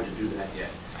haven't tried to do that yet.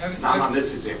 Not on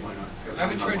this example. I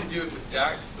haven't tried to do it with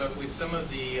DAC, but with some of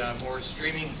the more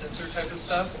streaming sensor type of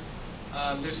stuff,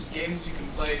 there's games you can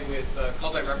play with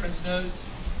call by reference nodes,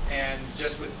 and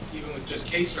even with just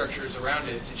case structures around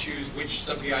it to choose which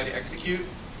sub-VI to execute.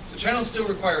 The channels still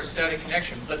require a static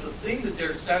connection, but the thing that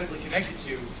they're statically connected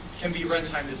to can be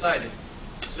runtime decided.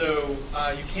 So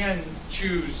you can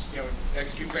choose,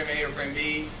 execute frame A or frame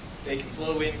B. They can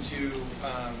flow into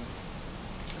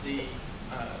the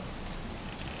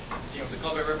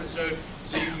call by reference node.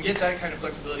 So you can get that kind of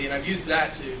flexibility, and I've used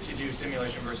that to do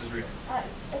simulation versus real.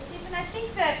 Stephen, I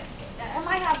think that I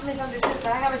might have misunderstood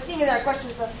that. I have a similar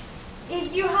question. So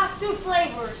if you have two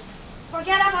flavors,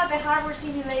 forget about the hardware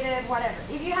simulated, whatever.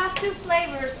 If you have two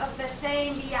flavors of the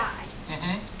same VI,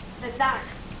 the DAC,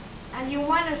 and you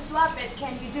want to swap it,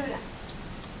 can you do that?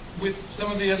 With some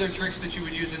of the other tricks that you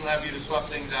would use in LabVIEW to swap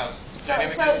things out.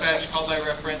 Dynamic dispatch, call by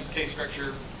reference, case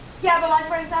structure. Yeah, but like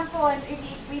for example,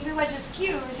 if it was just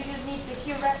queues, you just need the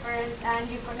queue reference and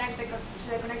you connect to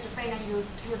the connector pane and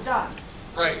you're done.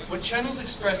 Right. What channels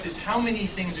express is how many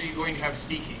things are you going to have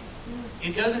speaking.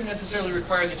 It doesn't necessarily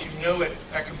require that you know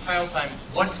at compile time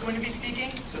what's going to be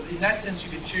speaking. So in that sense, you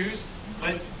can choose.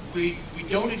 But we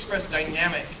don't express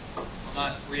dynamic,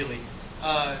 not really,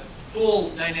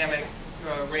 full dynamic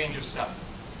range of stuff.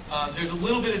 There's a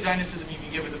little bit of dynamicism you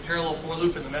can get with the parallel for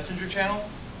loop in the messenger channel.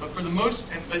 But for the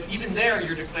but even there,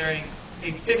 you're declaring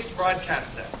a fixed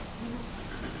broadcast set.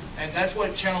 And that's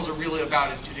what channels are really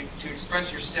about, is to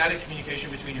express your static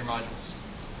communication between your modules.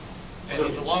 And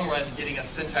in the long run, getting a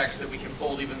syntax that we can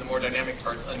fold even the more dynamic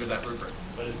parts under that rubric.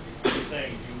 But if you're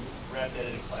saying you wrap that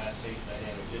in a class state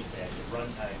dynamic dispatch, at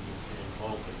runtime you can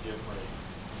invoke a different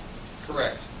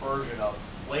version of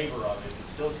flavor of it. It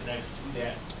still connects to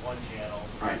that one channel.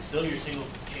 Right. It's still your single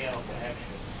channel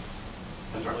connection.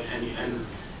 That's right. And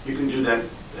you can do that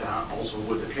also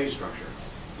with the case structure.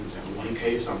 For example, one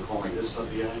case I'm calling this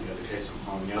sub-VI, and the other case I'm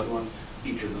calling the other one.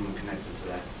 Each of them are connected to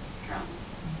that channel.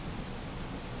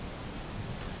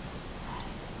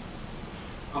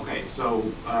 Okay, so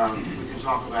we can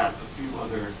talk about a few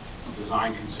other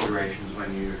design considerations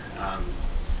when you're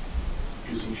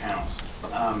using channels.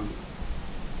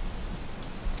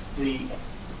 The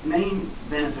main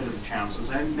benefit of the channels is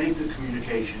they make the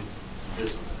communication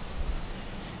visible.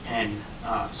 And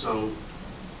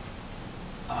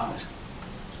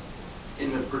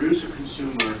in the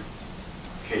producer-consumer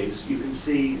case, you can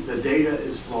see the data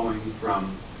is flowing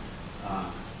from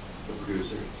the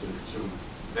producer to the consumer,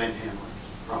 event handler,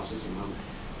 processing loop.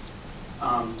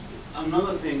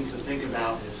 Another thing to think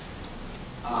about is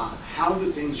how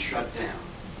do things shut down?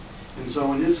 And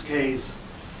so in this case,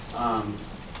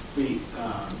 the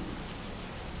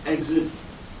exit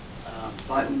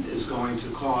button is going to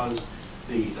cause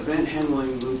the event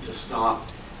handling loop to stop,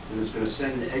 and it's going to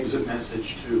send the exit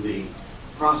message to the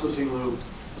processing loop.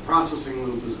 The processing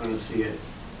loop is going to see it,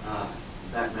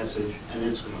 that message, and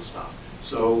it's going to stop.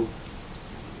 So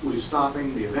we're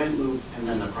stopping the event loop and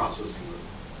then the processing loop.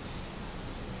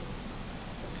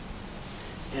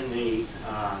 In the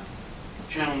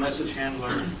channel message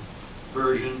handler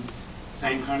version,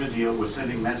 same kind of deal. We're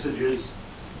sending messages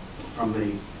from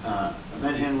the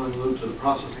event handling loop to the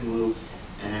processing loop,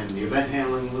 and the event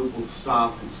handling loop will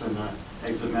stop and send an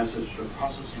exit message to the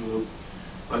processing loop.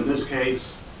 But in this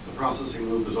case, the processing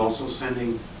loop is also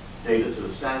sending data to the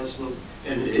status loop,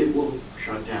 and it will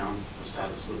shut down the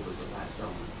status loop at the last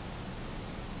element.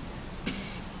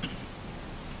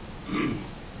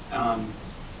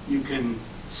 You can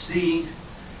see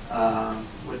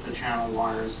with the channel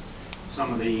wires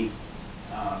some of the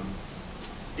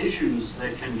issues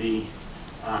that can be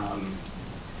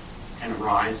can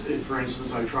arise. If, for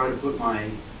instance, I try to put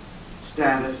my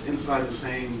status inside the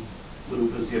same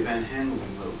loop as the event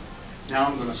handling loop, now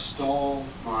I'm going to stall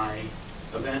my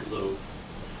event loop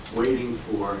waiting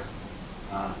for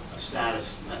a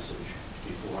status message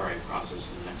before I process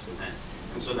the next event.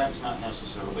 And so that's not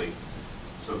necessarily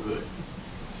so good.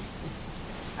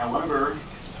 However,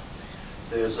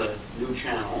 there's a new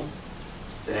channel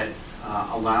that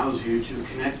allows you to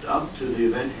connect up to the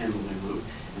event handling loop.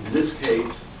 In this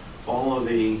case, all of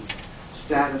the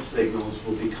status signals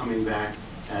will be coming back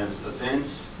as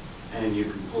events, and you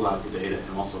can pull out the data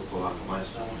and also pull out the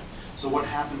last element. So what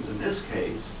happens in this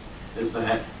case is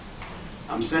that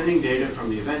I'm sending data from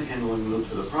the event handling loop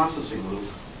to the processing loop,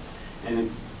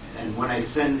 and when I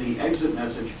send the exit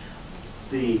message,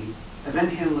 the event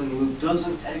handling loop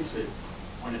doesn't exit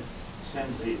when it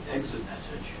sends the exit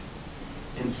message.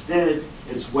 Instead,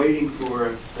 it's waiting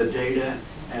for the data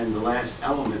and the last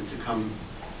element to come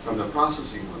from the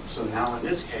processing loop. So now in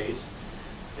this case,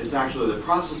 it's actually the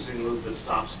processing loop that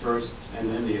stops first and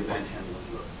then the event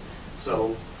handling loop.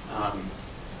 So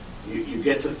you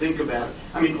get to think about,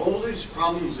 I mean, all these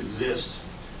problems exist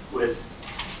with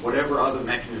whatever other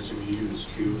mechanism you use,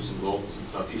 queues and globals and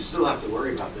stuff. You still have to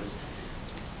worry about this.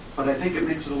 But I think it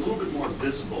makes it a little bit more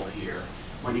visible here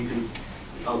when you can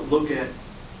look at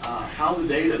how the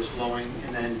data is flowing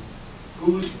and then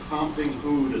who's prompting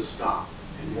who to stop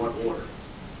in what order.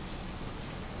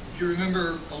 If you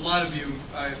remember, a lot of you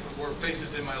were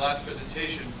faces in my last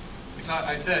presentation.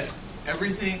 I said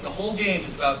everything, the whole game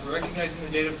is about recognizing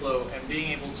the data flow and being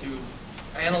able to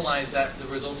analyze the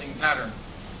resulting pattern.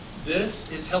 This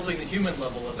is helping the human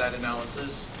level of that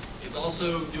analysis. It's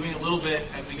also doing a little bit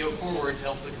as we go forward to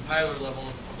help the compiler level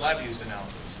of LabVIEW's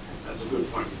analysis. That's a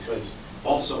good point, because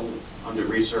also under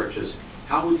research is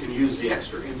how we can use the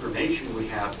extra information we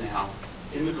have now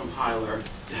in the compiler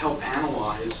to help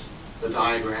analyze the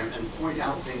diagram and point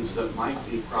out things that might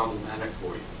be problematic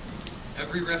for you.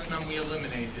 Every ref num we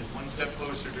eliminate is one step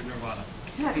closer to nirvana.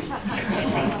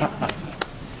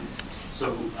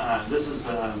 So this is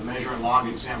the measure and log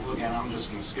example again. I'm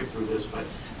just going to skip through this, but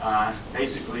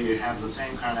basically you have the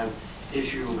same kind of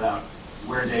issue about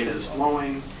where data is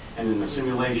flowing, and in the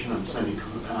simulation I'm sending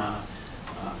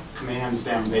commands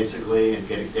down basically and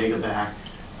getting data back,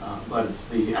 but it's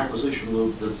the acquisition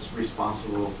loop that's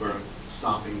responsible for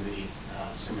stopping the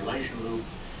simulation loop.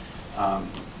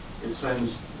 It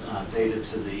sends data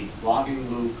to the logging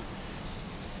loop,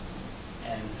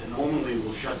 and normally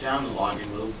we'll shut down the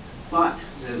logging loop, but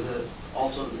there's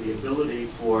also the ability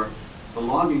for the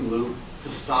logging loop to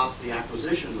stop the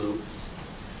acquisition loop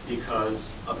because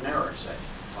of an error, say,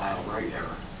 file write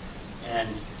error. And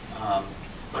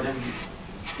but in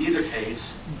either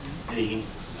case, the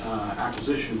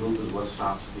acquisition loop is what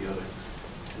stops the other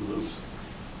two loops.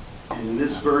 And in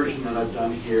this version that I've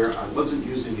done here, I wasn't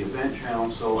using the event channel,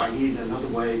 so I need another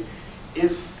way.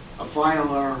 If a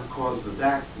file error caused the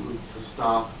DAC loop to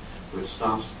stop, which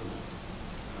stops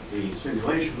the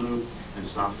simulation loop and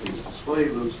stops these display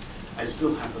loops, I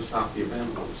still have to stop the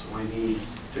event loop. So I need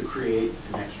to create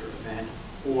an extra event,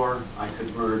 or I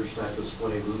could merge that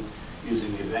display loop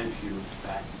using the event queue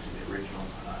back to the original.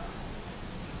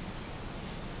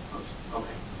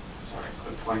 Okay, sorry,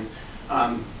 click 20.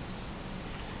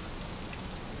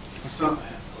 So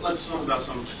let's talk about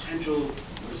some potential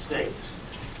mistakes.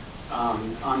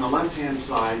 On the left-hand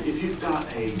side, if you've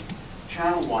got a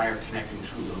channel wire connecting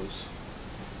two loops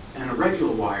and a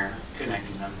regular wire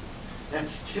connecting them,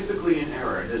 that's typically an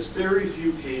error. There's very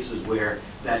few cases where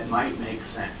that might make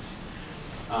sense.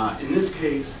 In this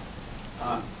case,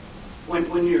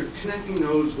 when you're connecting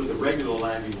nodes with a regular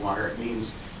LabVIEW wire, it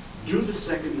means do the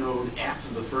second node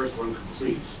after the first one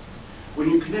completes. When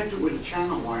you connect it with a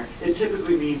channel wire, it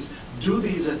typically means do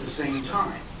these at the same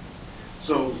time.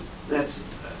 So that's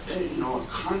a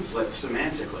conflict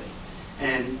semantically.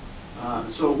 And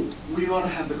so we ought to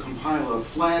have the compiler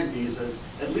flag these as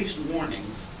at least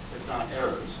warnings, if not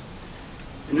errors.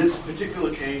 In this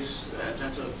particular case,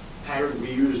 that's a pattern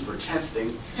we use for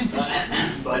testing.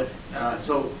 But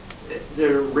so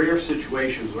there are rare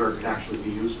situations where it could actually be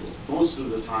useful. Most of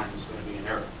the time it's going to be an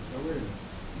error. No, wait a minute.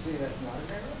 You say that's not an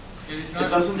error? It is not. It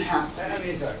doesn't have to. I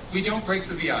mean, sorry. We don't break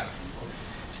the VI.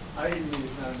 I didn't mean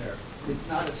it's not an error. It's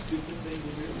not a stupid thing to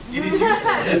do.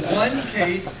 It is one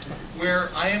case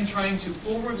where I am trying to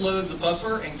forward load the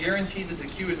buffer and guarantee that the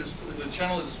queue is the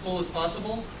channel is as full as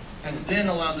possible, and then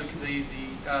allow the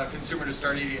consumer to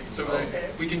start eating it. So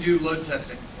we can do load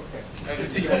testing. Okay. That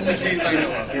is the only case I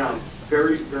know of. Yeah,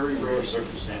 very, very rare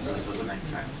circumstances doesn't make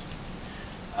sense.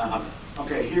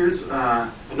 Okay, here's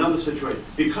another situation.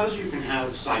 Because you can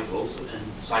have cycles, and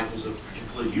cycles are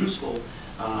particularly useful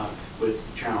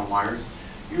with channel wires,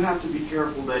 you have to be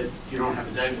careful that you don't have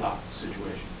a deadlock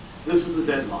situation. This is a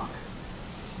deadlock.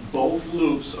 Both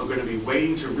loops are going to be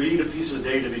waiting to read a piece of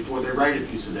data before they write a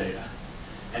piece of data.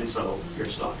 And so you're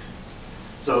stuck.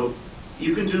 So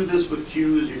you can do this with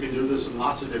queues. You can do this in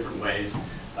lots of different ways.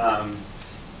 What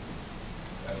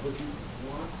you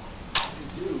want to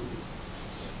do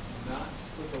is not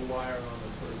put the wire on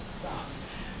the first stop.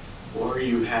 Or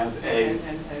you have a...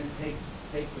 And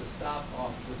take the stop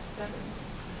off the second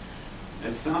one.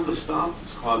 It's not the stop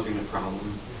that's causing the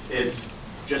problem. It's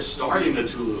just starting the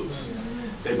two loops.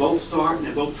 They both start and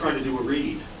they both try to do a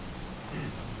read.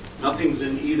 Nothing's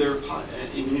in either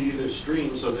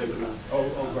stream, so they're gonna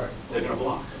they're gonna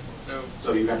block.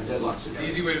 So you've got a deadlock The situation.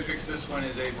 easy way to fix this one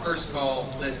is a first call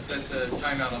that sets a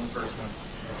timeout on the first one.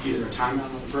 Either a timeout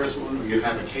on the first one, or you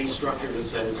have a case structure that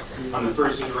says on the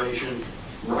first iteration,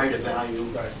 write a value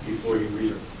before you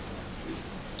read it.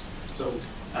 So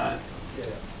I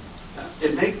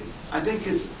think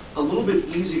it's a little bit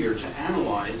easier to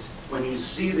analyze when you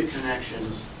see the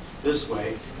connections this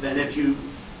way than if you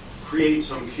create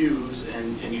some queues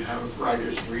and you have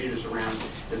writers and readers around.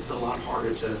 It's a lot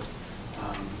harder to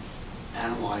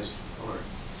analyze or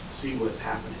see what's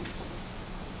happening.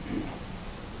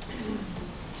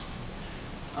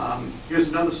 Here's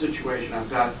another situation. I've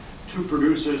got two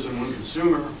producers and one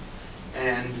consumer,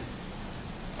 and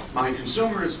my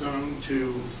consumer is going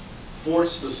to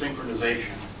force the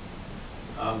synchronization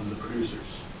of the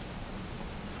producers.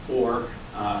 Or,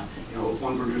 if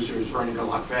one producer is running a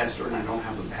lot faster and I don't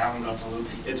have the bound up the loop,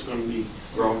 it's going to be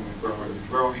growing and growing and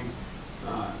growing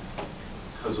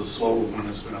because the slower one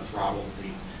is going to throttle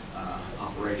the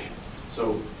operation.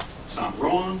 So it's not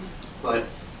wrong, but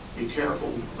be careful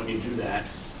when you do that.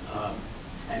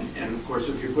 And of course,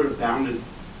 if you put a bounded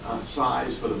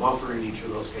size for the buffer in each of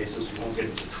those cases, you won't get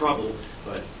into trouble,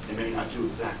 but it may not do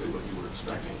exactly what you were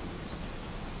expecting.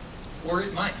 Or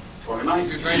it might. Or it might.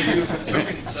 If you're trying to do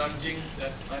token summoning,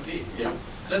 that might be. Yeah.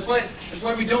 That's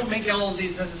why we don't make all of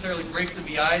these necessarily break the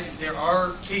BIs, is there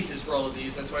are cases for all of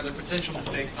these. That's why they're potential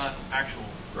mistakes, not actual.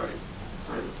 Right.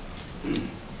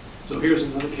 So here's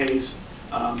another case.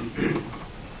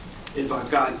 If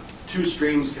I've got two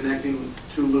streams connecting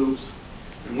two loops,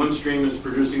 and one stream is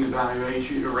producing a value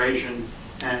each iteration,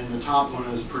 and the top one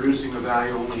is producing a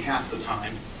value only half the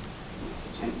time,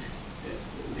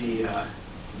 the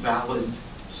valid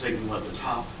signal at the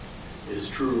top is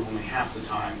true only half the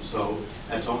time, so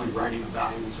that's only writing a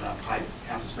value into that pipe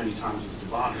half as many times as the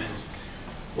bottom is.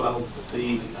 Well,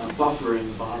 the buffer in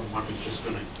the bottom one is just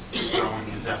going to keep growing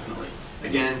indefinitely.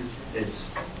 Again,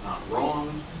 it's not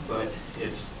wrong, but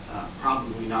it's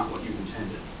probably not what you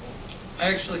intended. I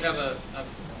actually have a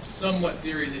somewhat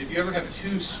theory that if you ever have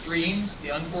two streams, the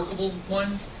unforkable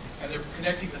ones, and they're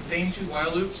connecting the same two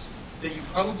while loops, that you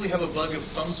probably have a bug of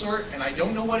some sort, and I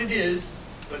don't know what it is,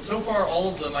 but so far all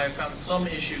of them I have found some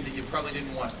issue that you probably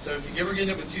didn't want. So if you ever get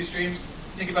up with two streams,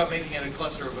 think about making it a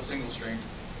cluster of a single stream.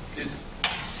 Because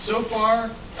so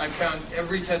far, I've found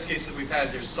every test case that we've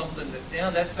had, there's something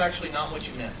that, that's actually not what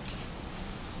you meant.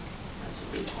 That's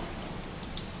a good point.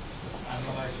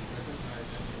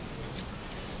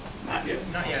 Not yet.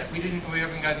 Not yet. We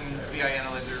haven't gotten VI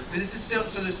Analyzer. This is still,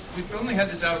 we've only had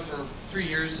this out for 3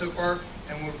 years so far,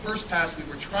 and when we first passed, we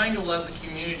were trying to allow the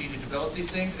community to develop these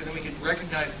things, and then we could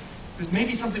recognize, because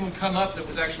maybe something would come up that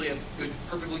was actually a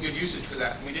perfectly good usage for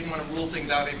that, and we didn't want to rule things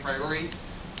out a priori.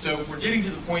 So we're getting to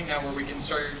the point now where we can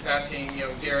start asking,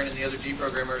 Darren and the other G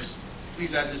programmers,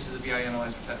 please add this to the VI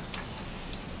Analyzer test.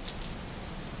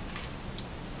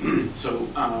 So,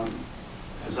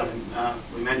 as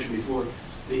we mentioned before,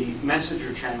 the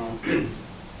messenger channel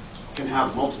can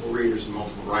have multiple readers and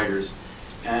multiple writers,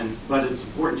 but it's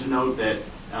important to note that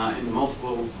in the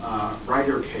multiple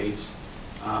writer case,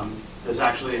 there's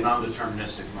actually a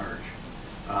non-deterministic merge.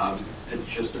 It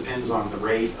just depends on the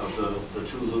rate of the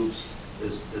two loops.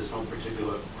 There's no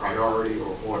particular priority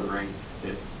or ordering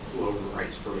that whoever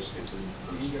writes first gets in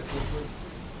first.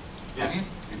 Yeah,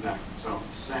 exactly. So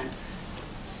same,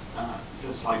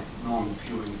 just like normal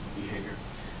queuing behavior.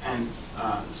 And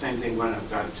the same thing when I've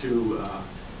got two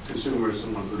consumers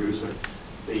and one producer,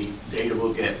 the data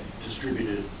will get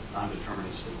distributed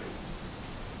non-deterministically.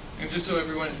 And just so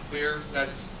everyone is clear,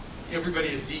 everybody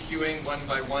is dequeuing one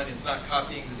by one. It's not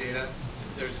copying the data.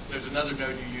 There's another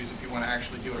node you use if you want to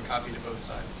actually do a copy to both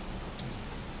sides.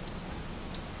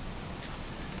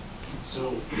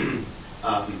 So,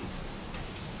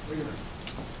 Wait a minute.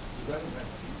 Is that a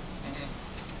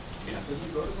yes. Does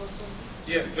it go to both sides?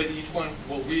 Yeah, but each one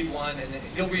will read one, and then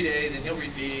he'll read A, then he'll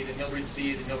read B, then he'll read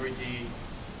C, then he'll read D.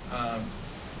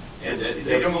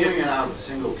 They're pulling it out of a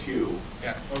single queue.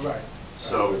 Yeah. Oh, right.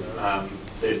 So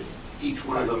each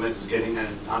one of them is getting a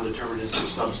non-deterministic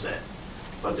subset,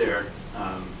 but they're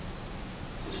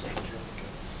distinct.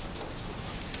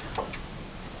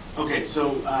 Okay,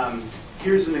 so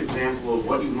here's an example of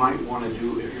what you might want to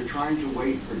do if you're trying to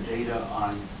wait for data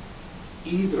on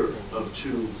either of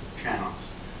two channels.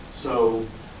 So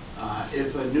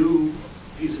if a new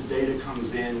piece of data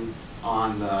comes in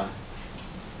on the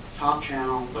top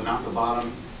channel, but not the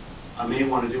bottom, I may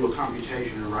want to do a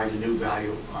computation and write a new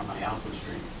value on my output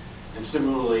stream. And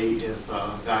similarly, if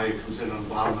a value comes in on the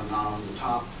bottom and not on the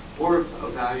top, or if a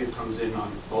value comes in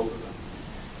on both of them.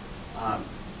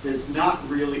 There's not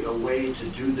really a way to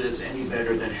do this any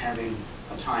better than having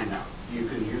a timeout. You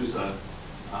can use a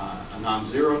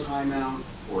non-zero timeout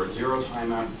or a zero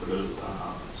timeout, put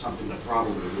something to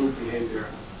throttle the loop behavior,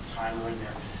 a timer in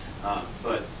there.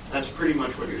 But that's pretty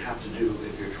much what you have to do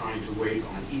if you're trying to wait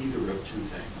on either of two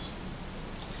things.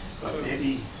 But So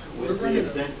maybe we're with the running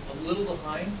event, a little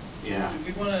behind. yeah. Do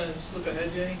we want to slip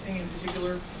ahead to anything in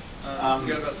particular? We've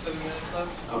got about 7 minutes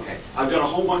left. Okay, I've got a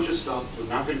whole bunch of stuff. We're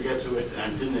not going to get to it,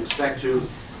 and didn't expect to,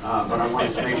 but I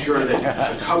wanted to make sure that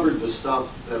I covered the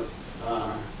stuff that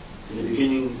in the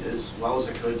beginning as well as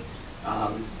I could.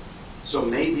 So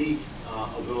maybe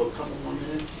I'll go a couple more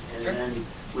minutes, and Sure. then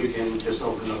we can just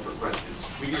open it up for questions.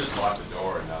 We can just lock the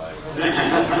door and now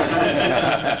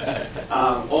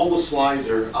All the slides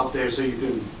are up there, so you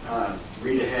can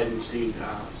read ahead and see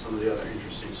some of the other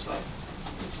interesting stuff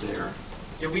that's there.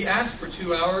 Yeah, we asked for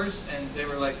 2 hours, and they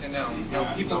were like, no,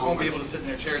 people no. won't be able to sit in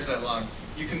their chairs that long.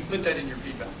 You can put that in your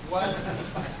feedback. What?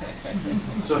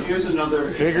 So here's another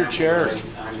Bigger example chairs.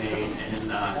 that I made,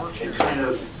 and it kind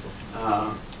of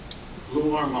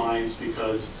blew our minds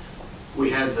because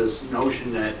we had this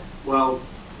notion that, well,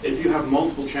 if you have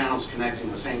multiple channels connecting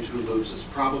the same two loops, it's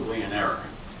probably an error.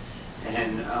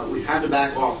 And we had to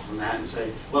back off from that and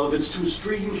say, well, if it's two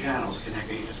stream channels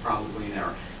connecting, it's probably an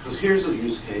error. Because here's a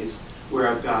use case where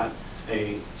I've got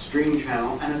a stream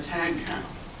channel and a tag channel.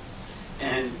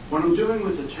 And what I'm doing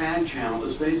with the tag channel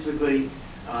is basically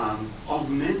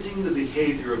augmenting the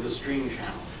behavior of the stream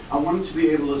channel. I want it to be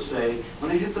able to say, when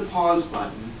I hit the pause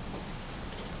button,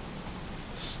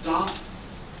 stop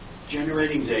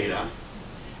generating data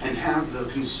and have the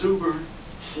consumer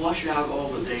flush out all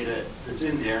the data that's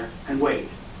in there and wait.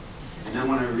 And then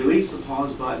when I release the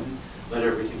pause button, let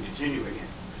everything continue again.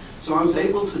 So I was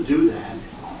able to do that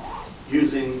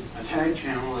using a tag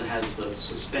channel that has the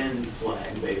suspend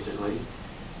flag, basically,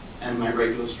 and my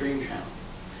regular stream channel.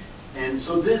 And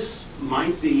so this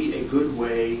might be a good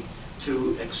way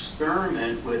to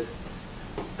experiment with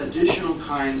additional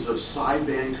kinds of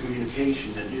sideband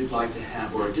communication that you'd like to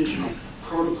have, or additional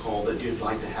protocol that you'd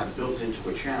like to have built into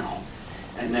a channel.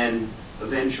 And then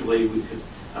eventually we could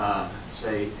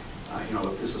say,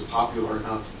 if this is popular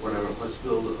enough, whatever, let's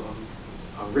build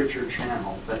a richer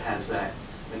channel that has that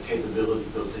capability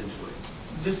built into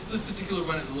it. This particular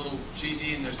one is a little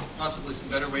cheesy, and there's possibly some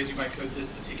better ways you might code this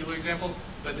particular example.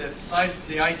 But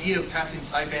the idea of passing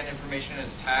sideband information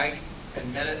as tag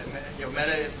and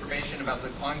meta information about the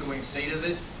ongoing state of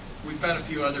it, we found a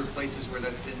few other places where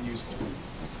that's been useful.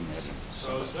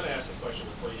 So I was going to ask a question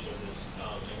before you showed this,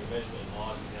 in your measurement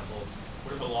log example.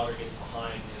 What if a logger gets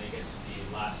behind and it gets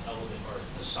the last element or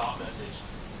the stop message?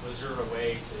 Was there a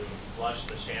way to flush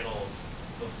the channel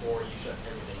before you shut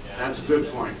everything down? That's a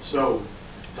good point. So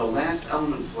the last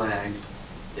element flag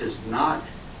is not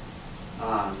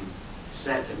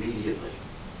set immediately.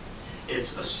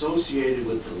 It's associated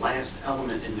with the last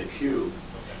element in the queue.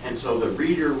 Okay. And so the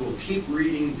reader will keep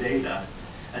reading data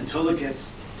until it gets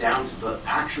down to the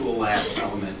actual last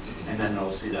element, and then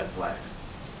they'll see that flag.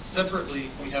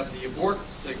 Separately, we have the abort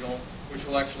signal,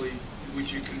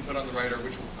 which you can put on the writer,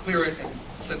 which will clear it and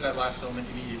set that last element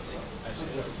immediately. I see.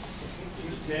 Is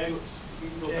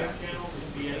the tag channel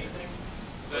can be anything?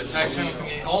 The tag channel can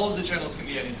be, all of the channels can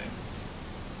be anything.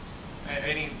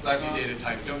 Any LabVIEW data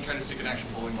type. Don't try to stick an actual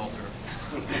bowling ball through it.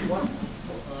 In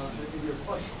your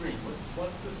flush screen,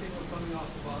 what's the signal coming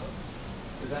off the bottom?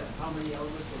 Is that how many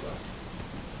elements are left?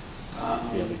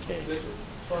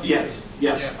 Yes,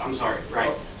 Yeah. I'm sorry,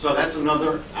 right. So that's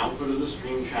another output of the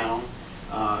stream channel.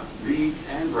 Read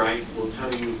and write will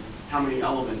tell you how many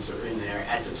elements are in there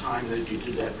at the time that you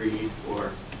did that read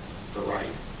or the write.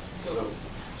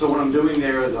 So what I'm doing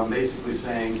there is I'm basically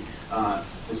saying,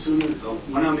 as soon as,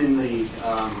 when I'm in the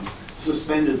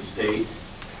suspended state,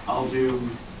 I'll do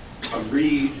a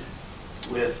read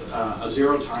with a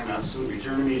zero timeout, so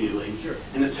return immediately. Sure.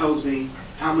 And it tells me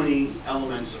how many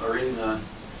elements are in the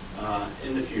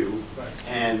queue, Right.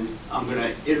 and I'm going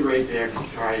to iterate there to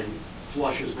try and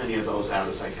flush as many of those out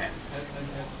as I can. And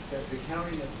the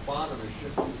counting at the bottom is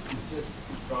just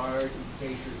guard in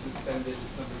case you're suspended or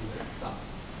something that stops.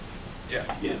 Yeah.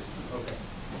 Yes. Okay.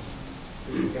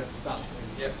 So you got to stop.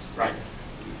 Yes. Right. I'm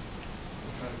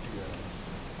trying to figure that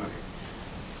out. Okay.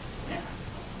 Yeah.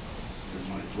 Didn't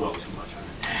want to dwell too much on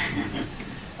it.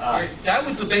 All right, that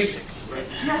was the basics. Right.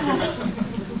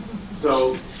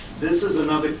 So this is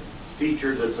another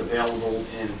feature that's available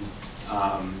in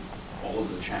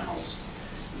of the channels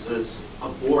is this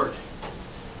abort.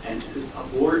 And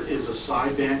abort is a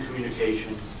sideband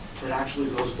communication that actually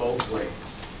goes both ways.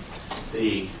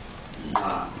 The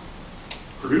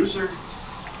producer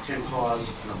can cause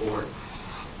an abort,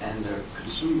 and the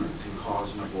consumer can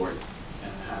cause an abort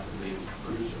and have the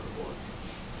producer abort.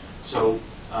 So,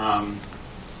 I don't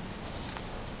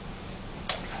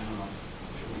know,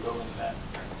 should we go into that?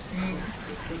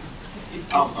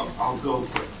 I'll go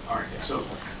for it. All right, so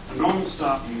a normal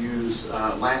stop, you use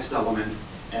last element,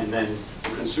 and then the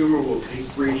consumer will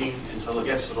keep reading until it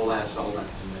gets to the last element,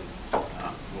 and then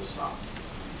we'll stop.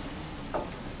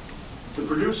 The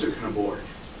producer can abort.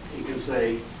 He can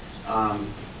say, I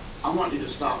want you to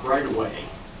stop right away.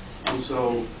 And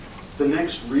so the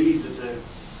next read that the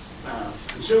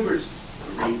consumer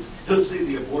reads, he'll see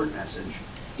the abort message,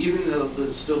 even though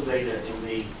there's still data in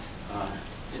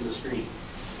the stream.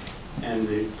 And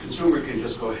the consumer can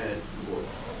just go ahead and abort.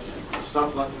 The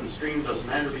stuff left in the stream doesn't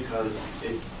matter because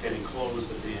it's getting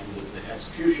closed at the end of the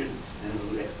execution, and it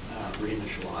will get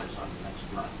reinitialized on the next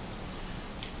run.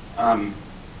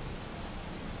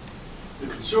 The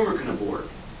consumer can abort.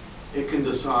 It can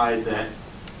decide that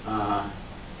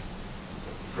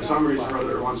for some reason or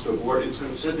other it wants to abort. It's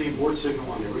going to set the abort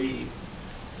signal on the read,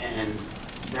 and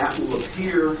that will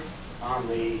appear on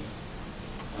the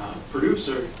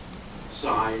producer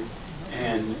side.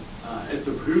 And if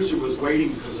the producer was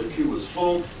waiting because the queue was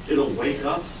full, it'll wake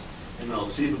up and it'll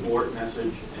see the abort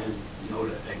message and know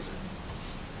to exit.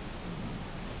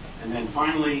 And then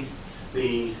finally,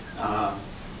 the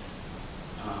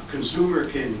consumer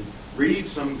can read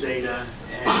some data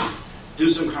and do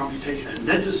some computation and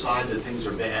then decide that things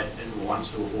are bad and wants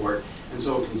to abort. And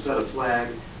so it can set a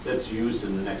flag that's used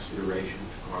in the next iteration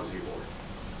to cause the abort.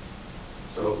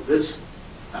 So this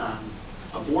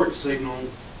abort signal,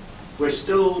 we're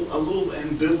still a little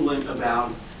ambivalent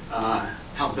about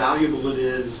how valuable it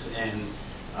is and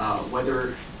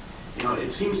whether,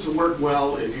 it seems to work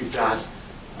well if you've got,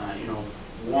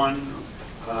 one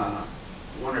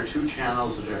or two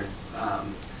channels that are,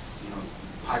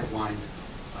 pipelined.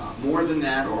 More than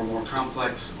that or more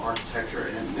complex architecture,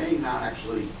 and it may not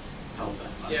actually help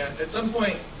that much. Yeah, at some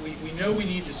point, we know we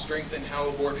need to strengthen how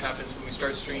abort happens when we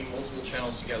start stringing multiple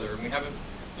channels together, and we haven't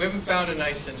found a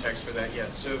nice syntax for that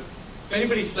yet. So if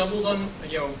anybody stumbles on,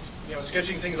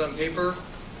 sketching things on paper,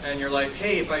 and you're like,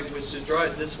 hey, if I was to draw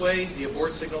it this way, the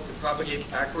abort signal could propagate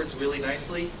backwards really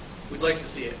nicely, we'd like to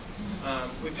see it.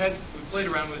 We've played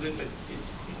around with it, but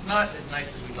it's not as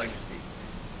nice as we'd like it to be.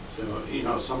 So,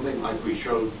 something like we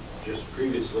showed just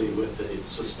previously with the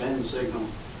suspend signal,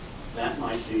 that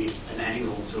might be an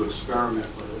angle to experiment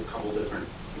with a couple different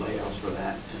layouts for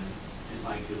that, and it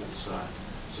might give us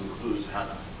some clues how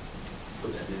to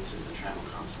put that into the channel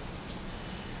concept.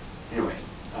 Anyway,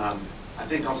 I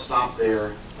think I'll stop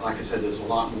there. Like I said, there's a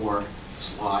lot more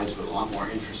slides with a lot more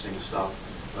interesting stuff,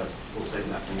 but we'll save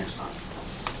that for next time.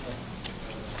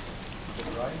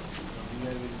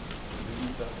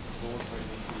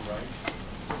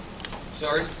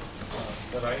 Sorry?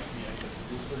 The right, the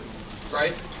producer.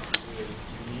 Right? You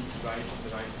need to write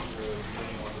the right in order to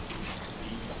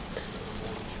read the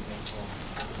board signal.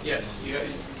 Yes,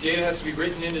 data has to be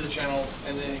written into the channel,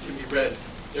 and then it can be read.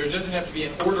 There doesn't have to be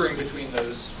an ordering between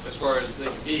those as far as they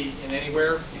can be in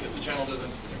anywhere, because the channel doesn't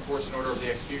enforce an order of the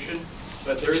execution,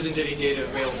 but there isn't any data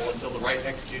available until the write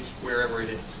executes wherever it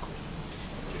is.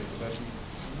 Okay, so that means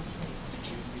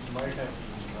it might have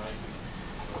been right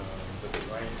that the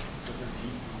right doesn't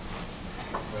need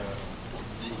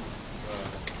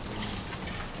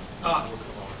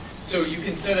So you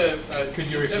can set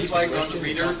set flags on the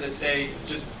reader that say,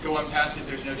 just go on past if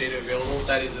there's no data available.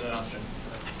 That isn't an option.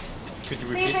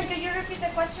 Stephen, could you repeat the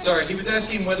question? Sorry, he was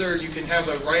asking whether you can have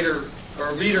a writer or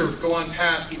a reader go on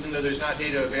past even though there's not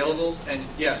data available. And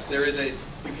yes, there is you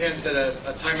can set a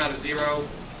timeout of 0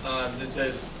 that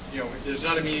says, if there's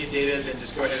not immediate data, then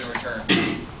just go ahead and return.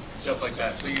 Stuff like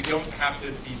that. So you don't have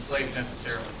to be slave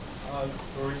necessarily.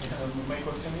 Sorry, my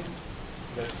question is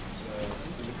that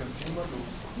in the consumer loop,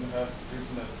 you have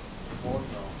written a report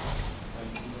now, and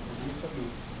in the producer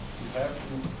loop, you have to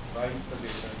write the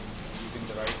data using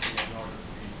the right key in order to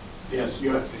read. Yes,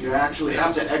 you actually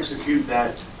have to execute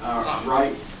that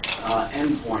write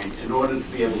endpoint in order to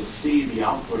be able to see the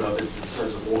output of it that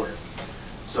says abort.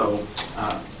 So,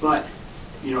 but,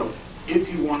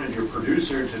 if you wanted your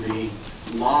producer to be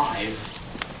live,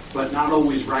 but not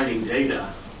always writing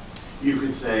data, you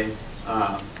could say,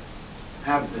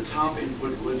 have the top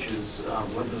input, which is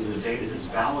whether the data is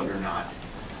valid or not,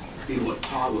 be what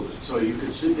toggles it. So you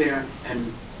could sit there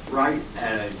and write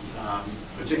at a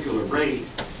particular rate,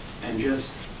 and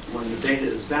just when the data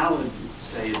is valid,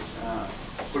 say it's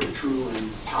for the true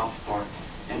and top part,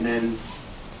 and then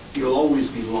you'll always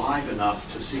be live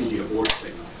enough to see the abort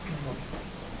signal.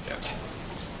 Yeah.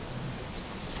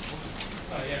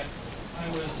 Yeah, I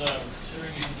was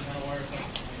considering using channel wire from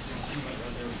 2016, but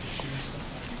there was issues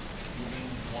sometimes moving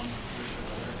one computer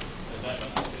to another. Has that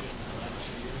been updated in the last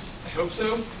 2 years? I hope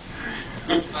so.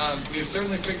 We have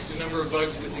certainly fixed a number of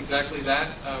bugs with exactly that.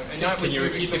 And not Can with you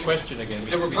moving repeat the some- question again?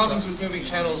 There were problems with moving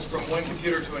channels from one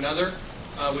computer to another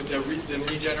with them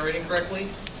regenerating correctly.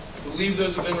 I believe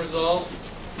those have been resolved.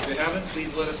 If they haven't,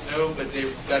 please let us know, but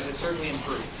that has certainly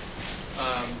improved.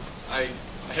 I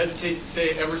hesitate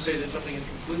to ever say that something is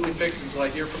completely fixed until I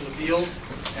hear from the field,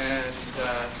 and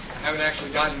I haven't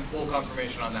actually gotten full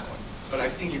confirmation on that one. But I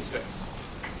think it's fixed.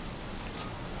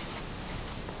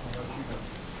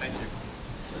 Thank you.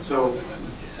 So,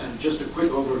 just a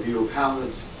quick overview of how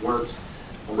this works.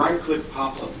 A right-click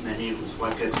pop-up menu is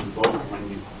what gets invoked when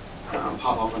you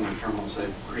pop up on your terminal, say,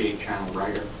 create channel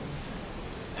writer.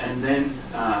 And then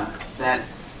that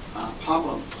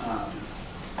pop-up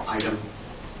item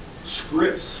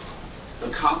scripts the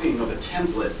copying of a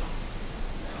template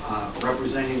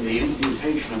representing the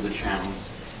implementation of the channel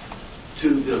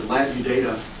to the LabVIEW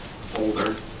data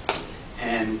folder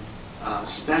and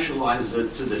specializes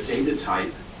it to the data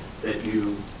type that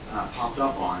you popped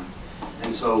up on.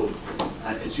 And so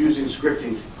it's using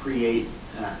scripting to create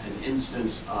an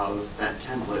instance of that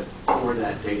template for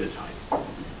that data type.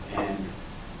 And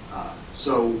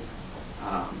so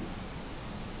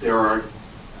there are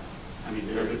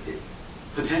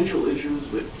potential issues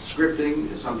with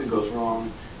scripting if something goes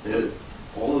wrong.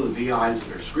 All of the VIs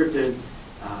that are scripted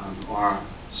are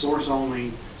source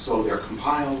only, so their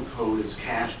compiled code is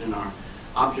cached in our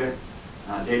object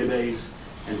database.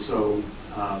 And so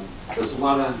there's a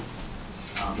lot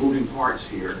of moving parts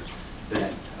here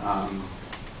that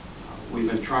we've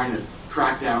been trying to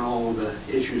track down all of the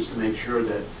issues to make sure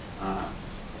that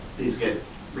these get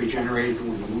regenerated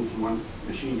when we move from one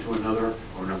machine to another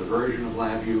or another version of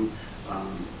LabVIEW.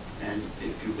 And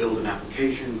if you build an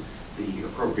application, the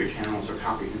appropriate channels are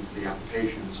copied into the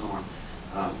application and so on.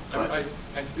 I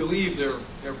believe they're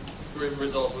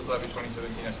resolved with LabVIEW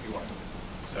 2017 SP1.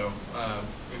 So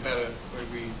we've had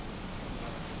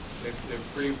they're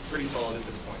pretty solid at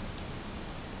this point.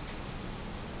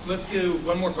 Let's do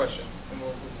one more question, and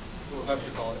we'll have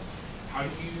to call it. How do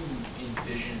you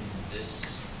envision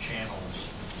this channels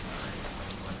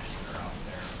frameworks that are out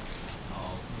there?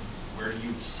 Where do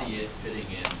you see it fitting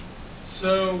in?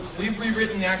 So we've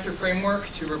rewritten the actor framework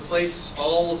to replace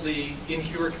all of the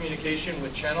in-queue communication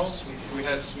with channels. We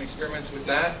had some experiments with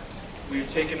that. We've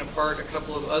taken apart a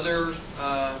couple of other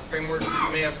frameworks that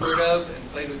you may have heard of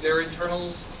and played with their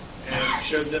internals and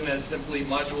showed them as simply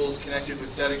modules connected with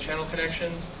static channel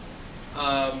connections.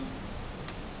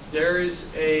 There is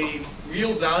a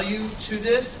real value to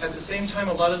this. At the same time,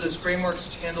 a lot of those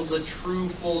frameworks handle the true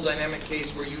full dynamic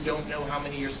case where you don't know how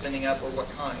many you're spinning up or what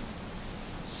kind.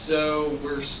 So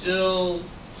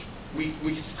we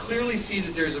clearly see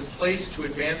that there's a place to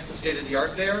advance the state of the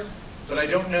art there, but I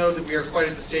don't know that we are quite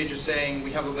at the stage of saying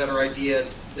we have a better idea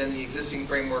than the existing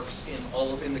frameworks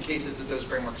in the cases that those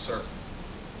frameworks serve.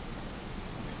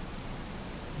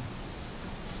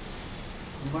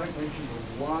 You might mention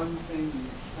the one thing you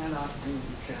cannot do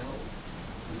with channels,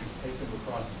 which is take them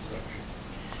across the structure.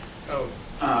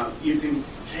 Oh. You can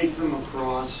take them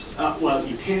across, well,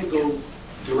 you can't go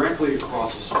directly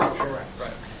across a structure. Correct.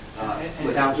 Right.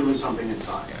 Without doing something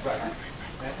inside. Right.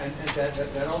 And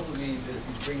that also means that if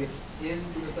you bring it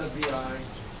into the sub-VI,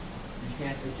 you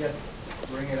can't just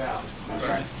bring it out.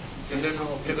 Right.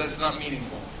 Because that's not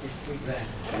meaningful.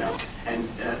 Exactly. You know, and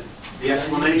the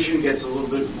explanation gets a little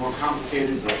bit more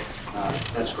complicated, but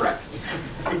that's correct.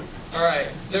 All right.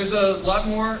 There's a lot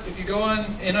more. If you go on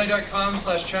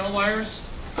ni.com/channelwires,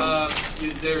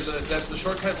 that's the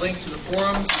shortcut link to the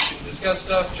forums. You can discuss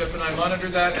stuff. Jeff and I monitor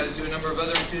that, as do a number of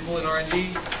other people in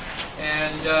R&D.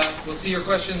 And we'll see your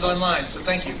questions online. So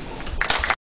thank you.